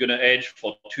brew is going to age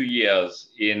for 2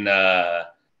 years in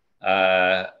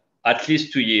at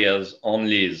least 2 years on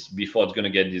lees before it's going to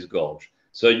get disgorged.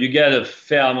 So you get a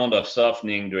fair amount of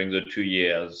softening during the 2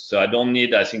 years. So I don't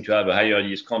need, I think, to have a higher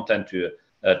yeast content to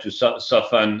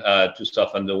soften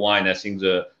the wine. I think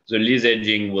the lees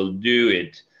aging will do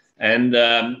it. And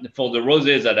for the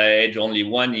rosés that I age only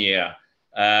 1 year,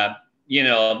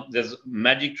 there's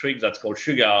magic trick that's called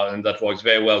sugar, and that works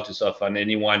very well to soften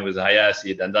any wine with high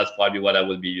acid, and that's probably what I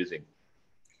will be using.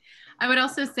 I would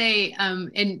also say,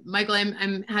 and Michael,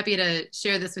 I'm happy to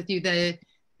share this with you.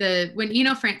 When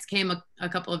Eno France came a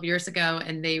couple of years ago,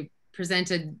 and they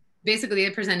presented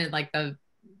like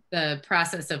the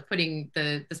process of putting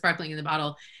the sparkling in the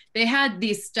bottle. They had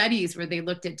these studies where they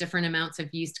looked at different amounts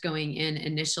of yeast going in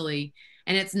initially.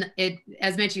 And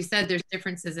as Matthieu said, there's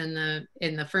differences in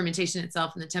the fermentation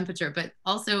itself and the temperature, but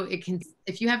also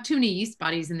if you have too many yeast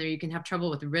bodies in there, you can have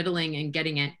trouble with riddling and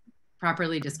getting it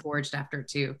properly disgorged after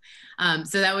too.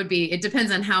 So that would be, it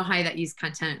depends on how high that yeast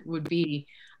content would be.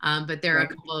 But there are a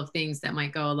couple of things that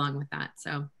might go along with that.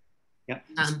 So, yeah.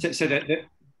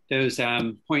 Those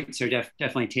points are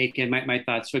definitely taken. My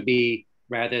thoughts would be,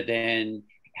 rather than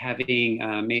having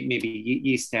maybe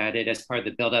yeast added as part of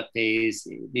the build-up phase,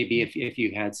 maybe if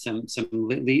you had some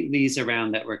lees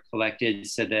around that were collected,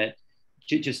 so that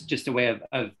just a way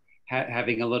of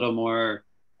having a little more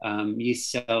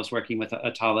yeast cells working with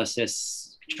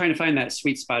autolysis, trying to find that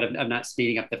sweet spot of not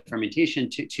speeding up the fermentation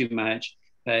too much,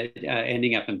 but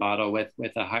ending up in bottle with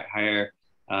a higher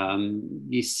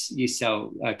yeast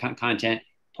cell content.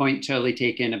 Point totally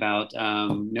taken about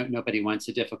nobody wants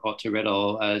a difficult to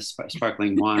riddle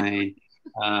sparkling wine,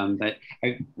 but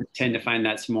I tend to find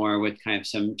that's more with kind of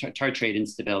some tartrate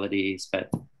instabilities. But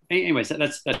anyways,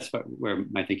 that's where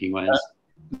my thinking was.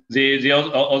 The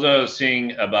other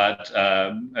thing about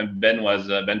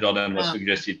Ben Jordan was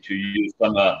suggested to use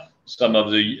some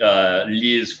of the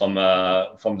lees from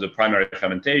the primary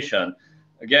fermentation.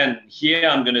 Again, here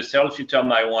I'm going to self-filter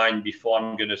my wine before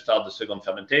I'm going to start the second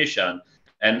fermentation,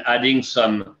 and adding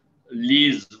some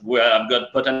lees where I've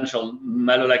got potential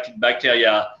malolactic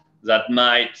bacteria that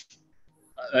might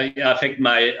affect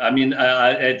my.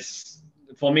 It's,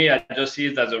 for me, I just see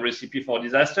it as a recipe for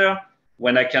disaster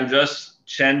when I can just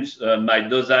change my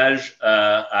dosage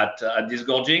at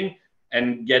disgorging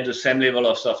and get the same level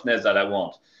of softness that I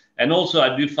want. And also,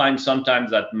 I do find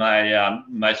sometimes that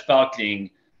my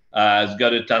sparkling has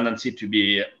got a tendency to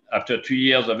be, after 2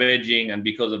 years of aging, and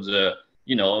because of the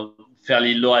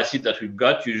fairly low acid that we've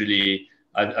got. Usually,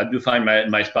 I do find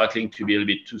my sparkling to be a little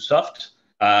bit too soft.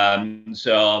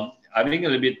 So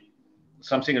having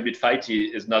something a bit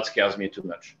fighty is not scares me too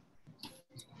much.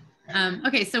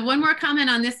 Okay, so one more comment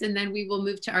on this, and then we will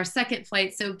move to our second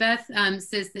flight. So Beth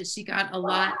says that she got a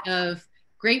lot of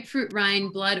grapefruit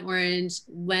rind, blood orange,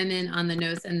 lemon on the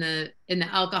nose, and in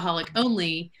the alcoholic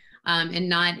only, and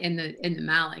not in the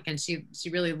malic. And she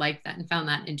really liked that and found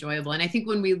that enjoyable. And I think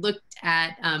when we looked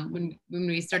at when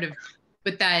we sort of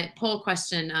with that poll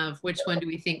question of which one do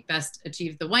we think best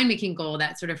achieved the winemaking goal,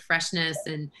 that sort of freshness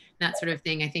and that sort of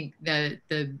thing, I think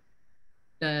the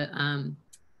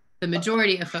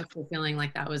majority of folks were feeling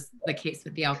like that was the case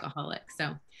with the alcoholic.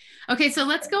 So, okay, so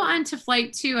let's go on to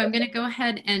flight 2. I'm going to go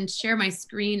ahead and share my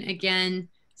screen again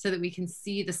so that we can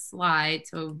see the slide.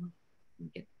 So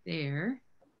get there.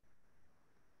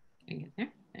 Can I get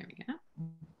there? There we go.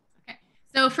 Okay.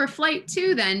 So for flight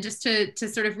 2, then, just to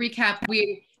sort of recap,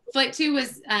 flight 2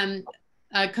 was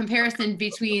a comparison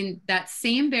between that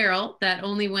same barrel that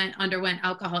only underwent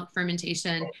alcoholic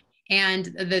fermentation and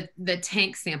the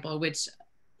tank sample, which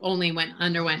only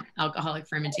underwent alcoholic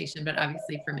fermentation, but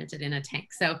obviously fermented in a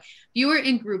tank. So you were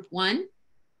in group 1,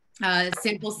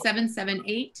 samples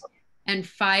 778 and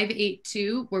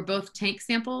 582 were both tank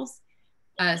samples.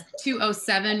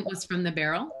 207 was from the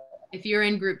barrel. If you're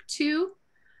in group 2,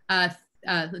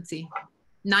 let's see,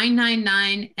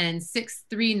 999 and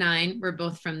 639 were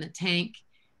both from the tank,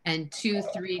 and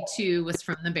 232 was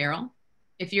from the barrel.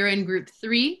 If you're in group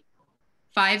 3,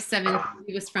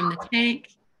 573 was from the tank,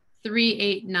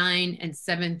 389 and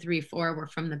 734 were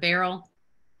from the barrel.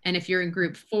 And if you're in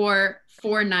group 4,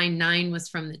 499 was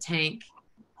from the tank,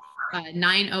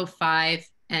 905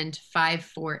 and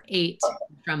 548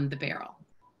 from the barrel.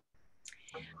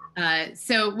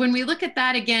 So when we look at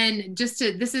that again, this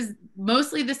is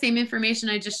mostly the same information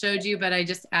I just showed you, but I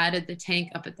just added the tank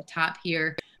up at the top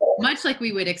here. Much like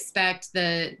we would expect,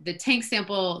 the tank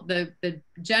sample, the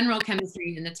general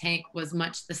chemistry in the tank was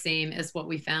much the same as what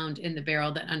we found in the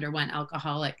barrel that underwent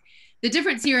alcoholic. The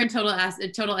difference here in total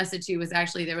SO2 was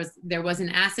actually there was an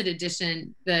acid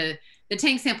addition. The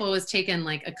tank sample was taken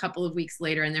like a couple of weeks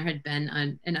later, and there had been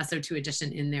an SO2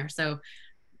 addition in there. So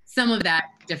some of that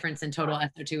difference in total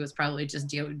SO2 was probably just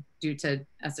due to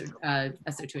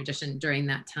SO2 addition during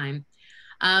that time.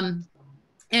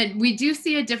 And we do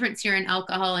see a difference here in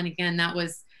alcohol. And again, that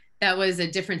was a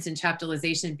difference in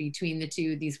chaptalization between the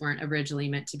two. These weren't originally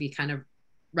meant to be kind of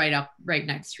right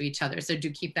next to each other. So do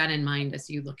keep that in mind as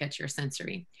you look at your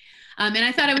sensory. And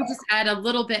I thought I would just add a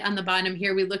little bit on the bottom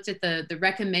here. We looked at the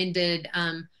recommended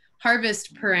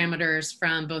harvest parameters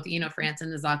from both Eno France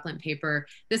and the Zockland paper.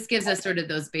 This gives us sort of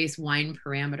those base wine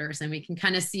parameters, and we can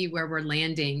kind of see where we're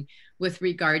landing with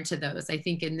regard to those. I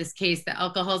think in this case, the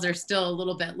alcohols are still a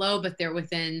little bit low, but they're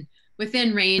within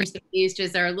range. The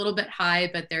ages are a little bit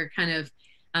high, but they're kind of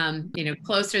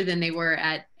closer than they were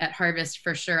at harvest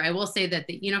for sure. I will say that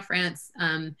the Eno France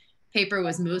paper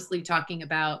was mostly talking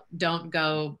about don't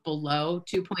go below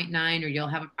 2.9 or you'll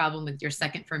have a problem with your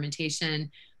second fermentation.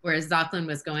 Whereas Zockland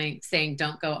was saying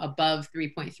don't go above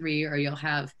 3.3 or you'll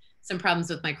have some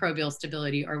problems with microbial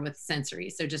stability or with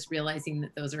sensory. So just realizing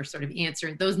that those are sort of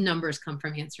those numbers come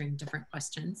from answering different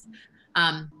questions.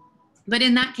 But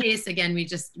in that case, again,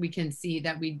 we can see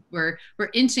that we're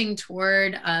inching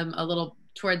toward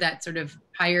toward that sort of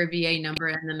higher VA number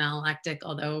in the malolactic,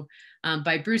 although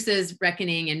by Bruce's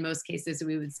reckoning, in most cases,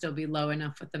 we would still be low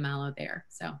enough with the malo there.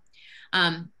 So.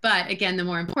 But again, the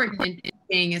more important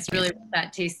thing is really what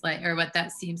that tastes like or what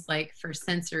that seems like for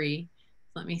sensory.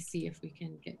 Let me see if we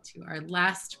can get to our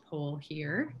last poll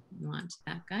here. Launch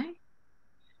that guy.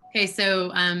 Okay,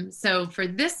 so so for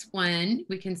this one,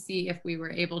 we can see if we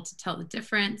were able to tell the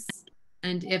difference,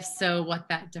 and if so, what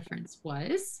that difference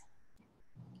was.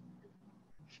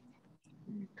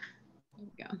 There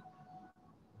we go.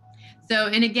 So,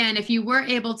 and again, if you were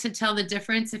able to tell the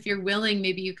difference, if you're willing,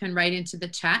 maybe you can write into the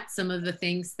chat some of the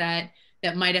things that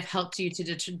might have helped you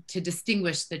to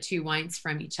distinguish the two wines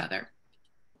from each other.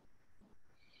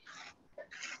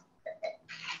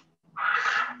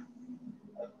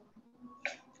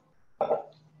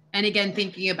 And again,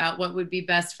 thinking about what would be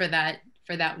best for that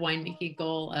winemaking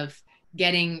goal of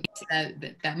getting to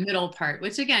that middle part,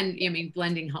 which again, I mean,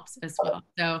 blending helps as well.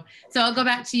 So I'll go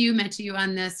back to you, Matthieu,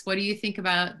 on this. What do you think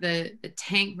about the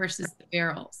tank versus the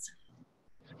barrels?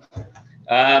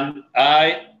 I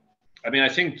mean, I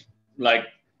think like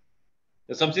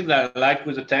there's something that I like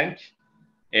with the tank.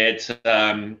 It's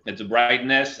a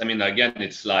brightness. I mean, again,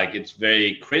 it's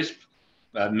very crisp,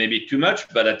 maybe too much,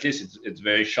 but at least it's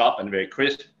very sharp and very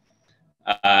crisp.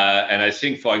 And I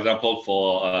think, for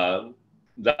example,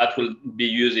 that will be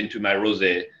used into my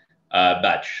rosé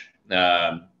batch.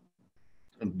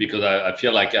 Because I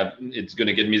feel like it's going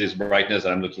to give me this brightness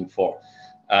that I'm looking for.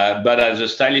 But as a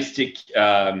stylistic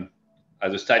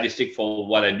for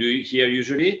what I do here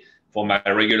usually, for my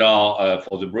regular,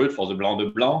 for the Brut, for the Blanc de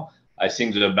Blanc, I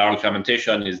think the barrel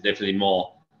fermentation is definitely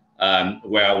more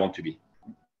where I want to be,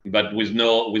 but with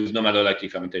no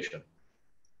malolactic fermentation.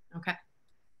 Okay.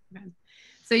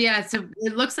 So yeah, so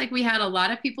it looks like we had a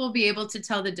lot of people be able to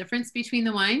tell the difference between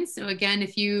the wines. So again,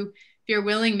 if you're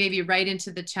willing, maybe write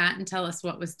into the chat and tell us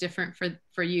what was different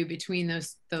for you between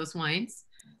those wines.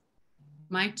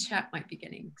 My chat might be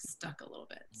getting stuck a little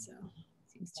bit, so it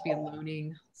seems to be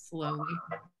loading slowly.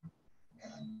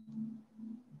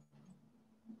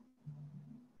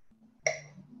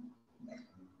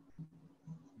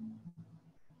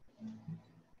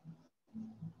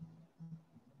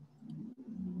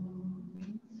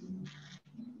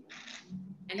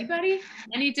 Anybody?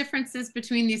 Any differences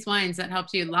between these wines that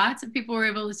helped you? Lots of people were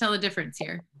able to tell the difference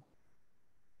here.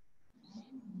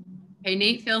 Okay,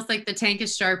 Nate feels like the tank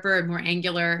is sharper and more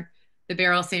angular. The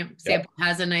barrel sample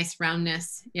has a nice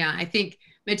roundness. Yeah, I think,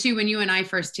 Matthieu, when you and I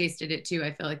first tasted it too,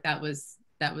 I feel like that was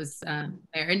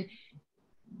there. And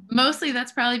mostly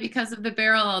that's probably because of the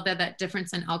barrel, although that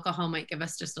difference in alcohol might give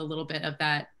us just a little bit of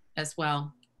that as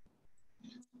well.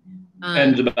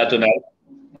 And the batonnage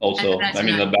also. I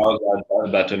mean, the barrel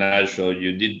had batonnage, so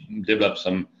you did develop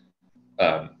some,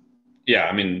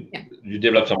 you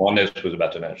develop some roundness with the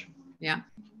batonnage. Yeah.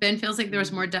 Ben feels like there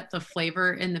was more depth of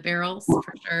flavor in the barrels for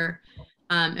sure.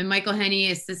 And Michael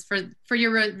Henney says, for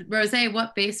your rosé,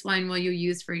 what base wine will you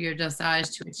use for your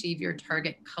dosage to achieve your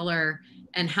target color,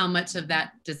 and how much of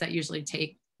that does that usually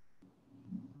take?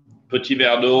 Petit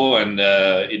Verdot, and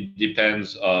it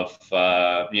depends of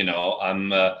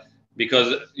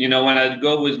because when I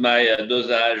go with my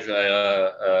dosage,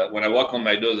 when I work on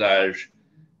my dosage,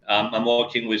 I'm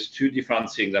working with two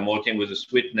different things. I'm working with the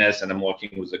sweetness and I'm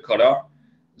working with the color.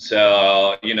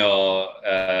 So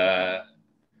I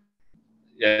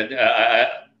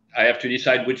have to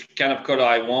decide which kind of color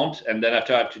I want, and then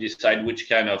after I have to decide which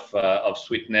kind of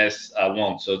sweetness I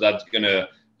want. So that's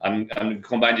I'm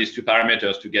combine these two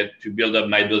parameters to build up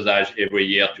my dosage every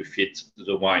year to fit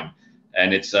the wine.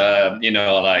 And it's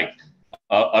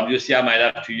obviously I might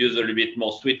have to use a little bit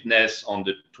more sweetness on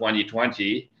the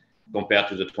 2020 compared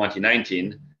to the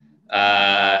 2019,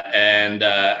 and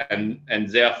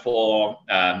therefore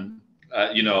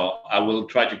I will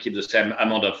try to keep the same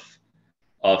amount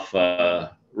of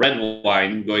red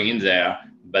wine going in there,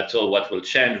 but so what will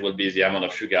change will be the amount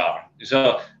of sugar.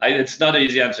 So it's not an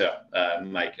easy answer,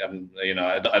 Mike. I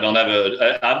don't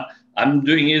have I'm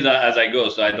doing it as I go,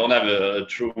 so I don't have a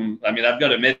true. I mean, I've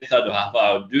got a method of how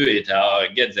I do it, how I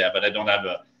get there, but I don't have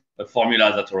a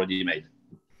formula that's already made.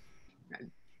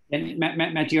 And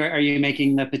Matthieu, are you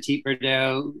making the Petit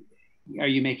Verdot? Are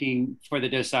you making for the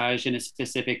dosage in a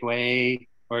specific way,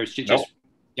 or is it just?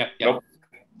 Nope. Nope.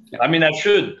 I mean, I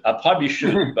probably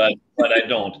should, but I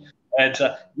don't. And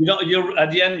you're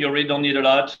at the end, you really don't need a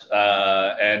lot.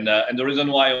 And the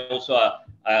reason why also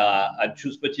I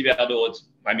choose Petit Verdot,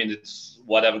 it's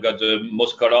what I've got the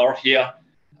most color here,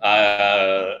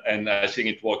 and I think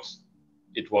it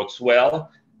works well.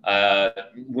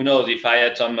 Who knows, if I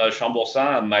had some Chambourcin,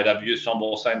 I might have used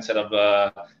Chambourcin instead of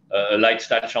a light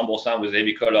style Chambourcin with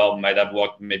heavy color. Might have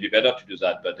worked maybe better to do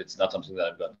that, but it's not something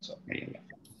that I've got. So.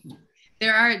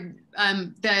 There are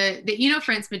the Eno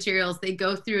France materials. They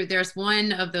go through. There's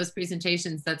one of those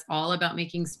presentations that's all about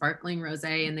making sparkling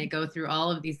rosé, and they go through all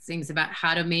of these things about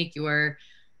how to make your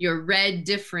red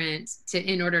different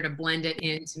in order to blend it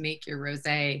in to make your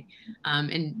rosé.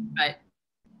 But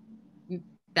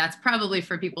that's probably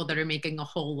for people that are making a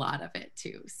whole lot of it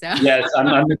too. So yes,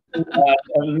 I've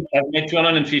made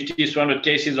 250, 300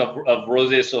 cases of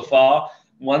rosé so far.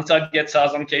 Once I get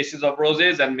 1,000 cases of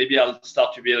rosés, and maybe I'll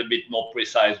start to be a little bit more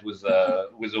precise with the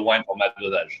wine for my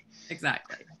dosage.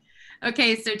 Exactly.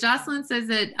 Okay, so Jocelyn says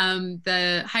that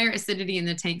the higher acidity in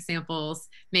the tank samples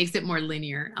makes it more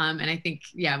linear, and I think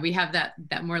we have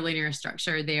that more linear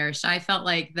structure there. Shai felt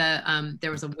like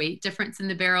there was a weight difference in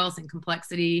the barrels and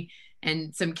complexity,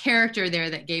 and some character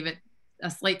there that gave it a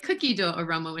slight cookie dough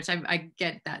aroma, which I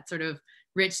get that sort of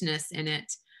richness in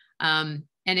it.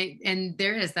 And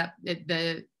there is that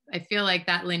I feel like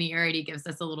that linearity gives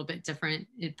us a little bit different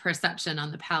perception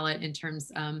on the palate in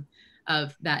terms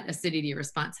of that acidity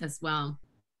response as well.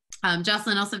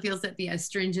 Jocelyn also feels that the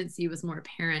astringency was more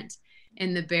apparent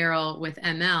in the barrel with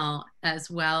ML, as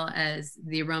well as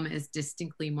the aroma is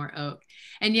distinctly more oak.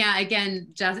 And yeah, again,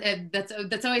 just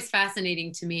that's always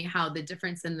fascinating to me, how the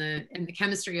difference in the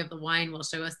chemistry of the wine will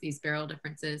show us these barrel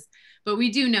differences. But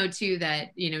we do know too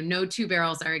that, you know, no two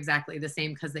barrels are exactly the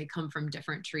same because they come from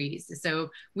different trees. So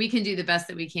we can do the best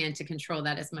that we can to control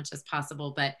that as much as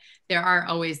possible, but there are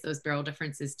always those barrel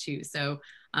differences too. So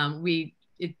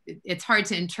it's hard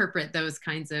to interpret those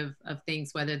kinds of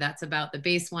things, whether that's about the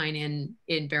base wine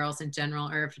in barrels in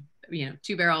general, or if, you know,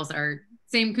 two barrels are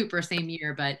same cooper, same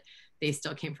year, but they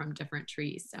still came from different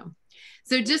trees.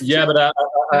 So just yeah, but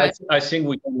I think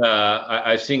we can.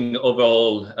 I think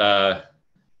overall,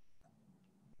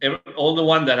 all the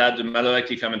one that had the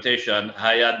malolactic fermentation,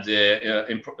 I had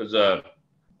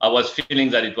I was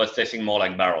feeling that it was tasting more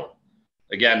like barrel.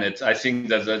 Again, I think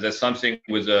that there's something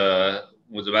with the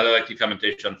malolactic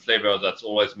fermentation flavor that's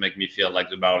always make me feel like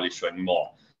the barrel is showing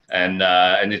more. And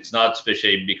it's not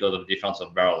especially because of the difference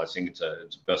of barrel. I think it's a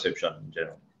perception in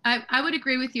general. I would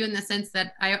agree with you in the sense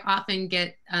that I often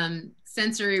get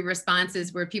sensory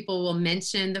responses where people will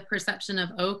mention the perception of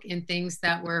oak in things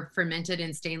that were fermented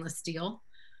in stainless steel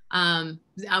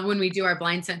when we do our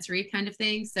blind sensory kind of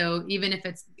thing. So even if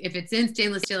it's in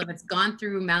stainless steel, if it's gone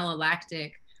through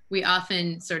malolactic, we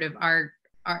often sort of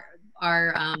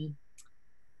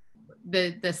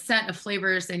the set of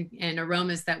flavors and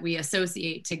aromas that we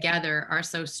associate together are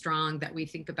so strong that we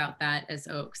think about that as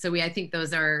oak. So I think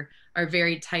those are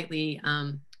very tightly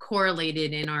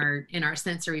correlated in our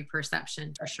sensory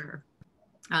perception, for sure.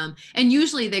 And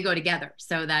usually they go together,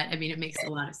 so that, I mean, it makes a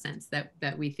lot of sense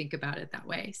that we think about it that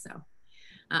way. So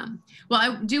well,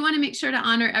 I do want to make sure to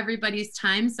honor everybody's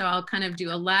time, so I'll kind of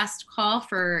do a last call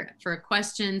for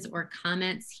questions or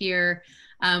comments here.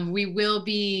 We will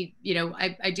be, you know,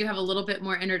 I do have a little bit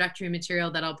more introductory material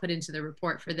that I'll put into the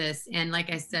report for this. And like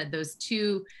I said, those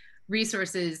two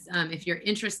resources, if you're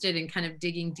interested in kind of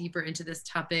digging deeper into this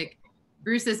topic,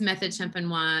 Bruce's Method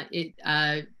Champenois,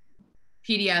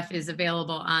 PDF is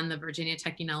available on the Virginia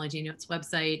Technology Notes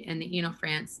website, and the Eno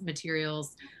France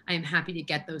materials. I am happy to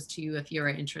get those to you if you're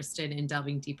interested in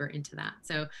delving deeper into that.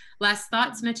 So last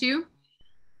thoughts, Matthieu?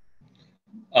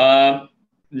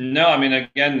 No, I mean,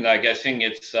 again, like, I think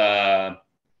it's very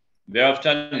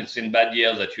often it's in bad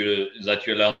years that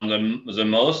you learn the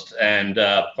most, and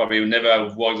probably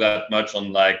never work that much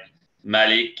on like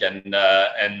Malik and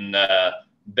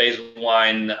base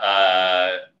wine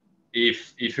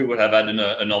if you would have had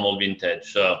a normal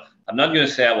vintage. So I'm not going to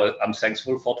say I'm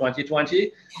thankful for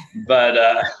 2020, but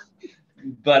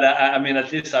I mean,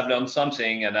 at least I've learned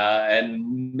something,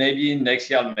 and maybe next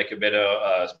year I'll make a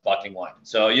better sparkling wine.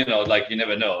 So, you know, like, you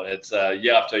never know. It's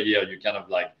year after year, you kind of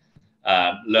like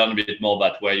learn a bit more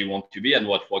about where you want to be and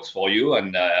what works for you,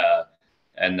 and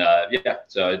yeah,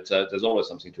 so there's always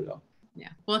something to learn. Yeah.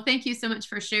 Well, thank you so much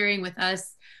for sharing with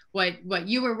us what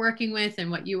you were working with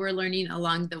and what you were learning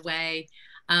along the way.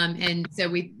 And so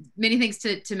many thanks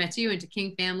to Matthieu and to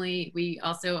King family. We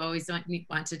also always want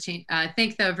to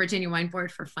thank the Virginia Wine Board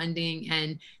for funding,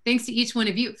 and thanks to each one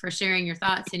of you for sharing your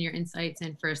thoughts and your insights,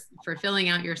 and for filling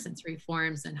out your sensory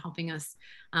forms and helping us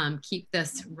keep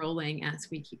this rolling as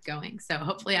we keep going. So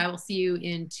hopefully I will see you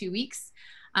in 2 weeks.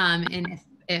 And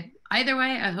if either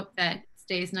way, I hope that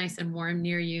stays nice and warm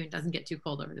near you and doesn't get too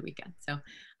cold over the weekend. So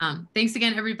thanks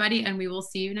again, everybody, and we will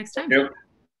see you next time. Thank you.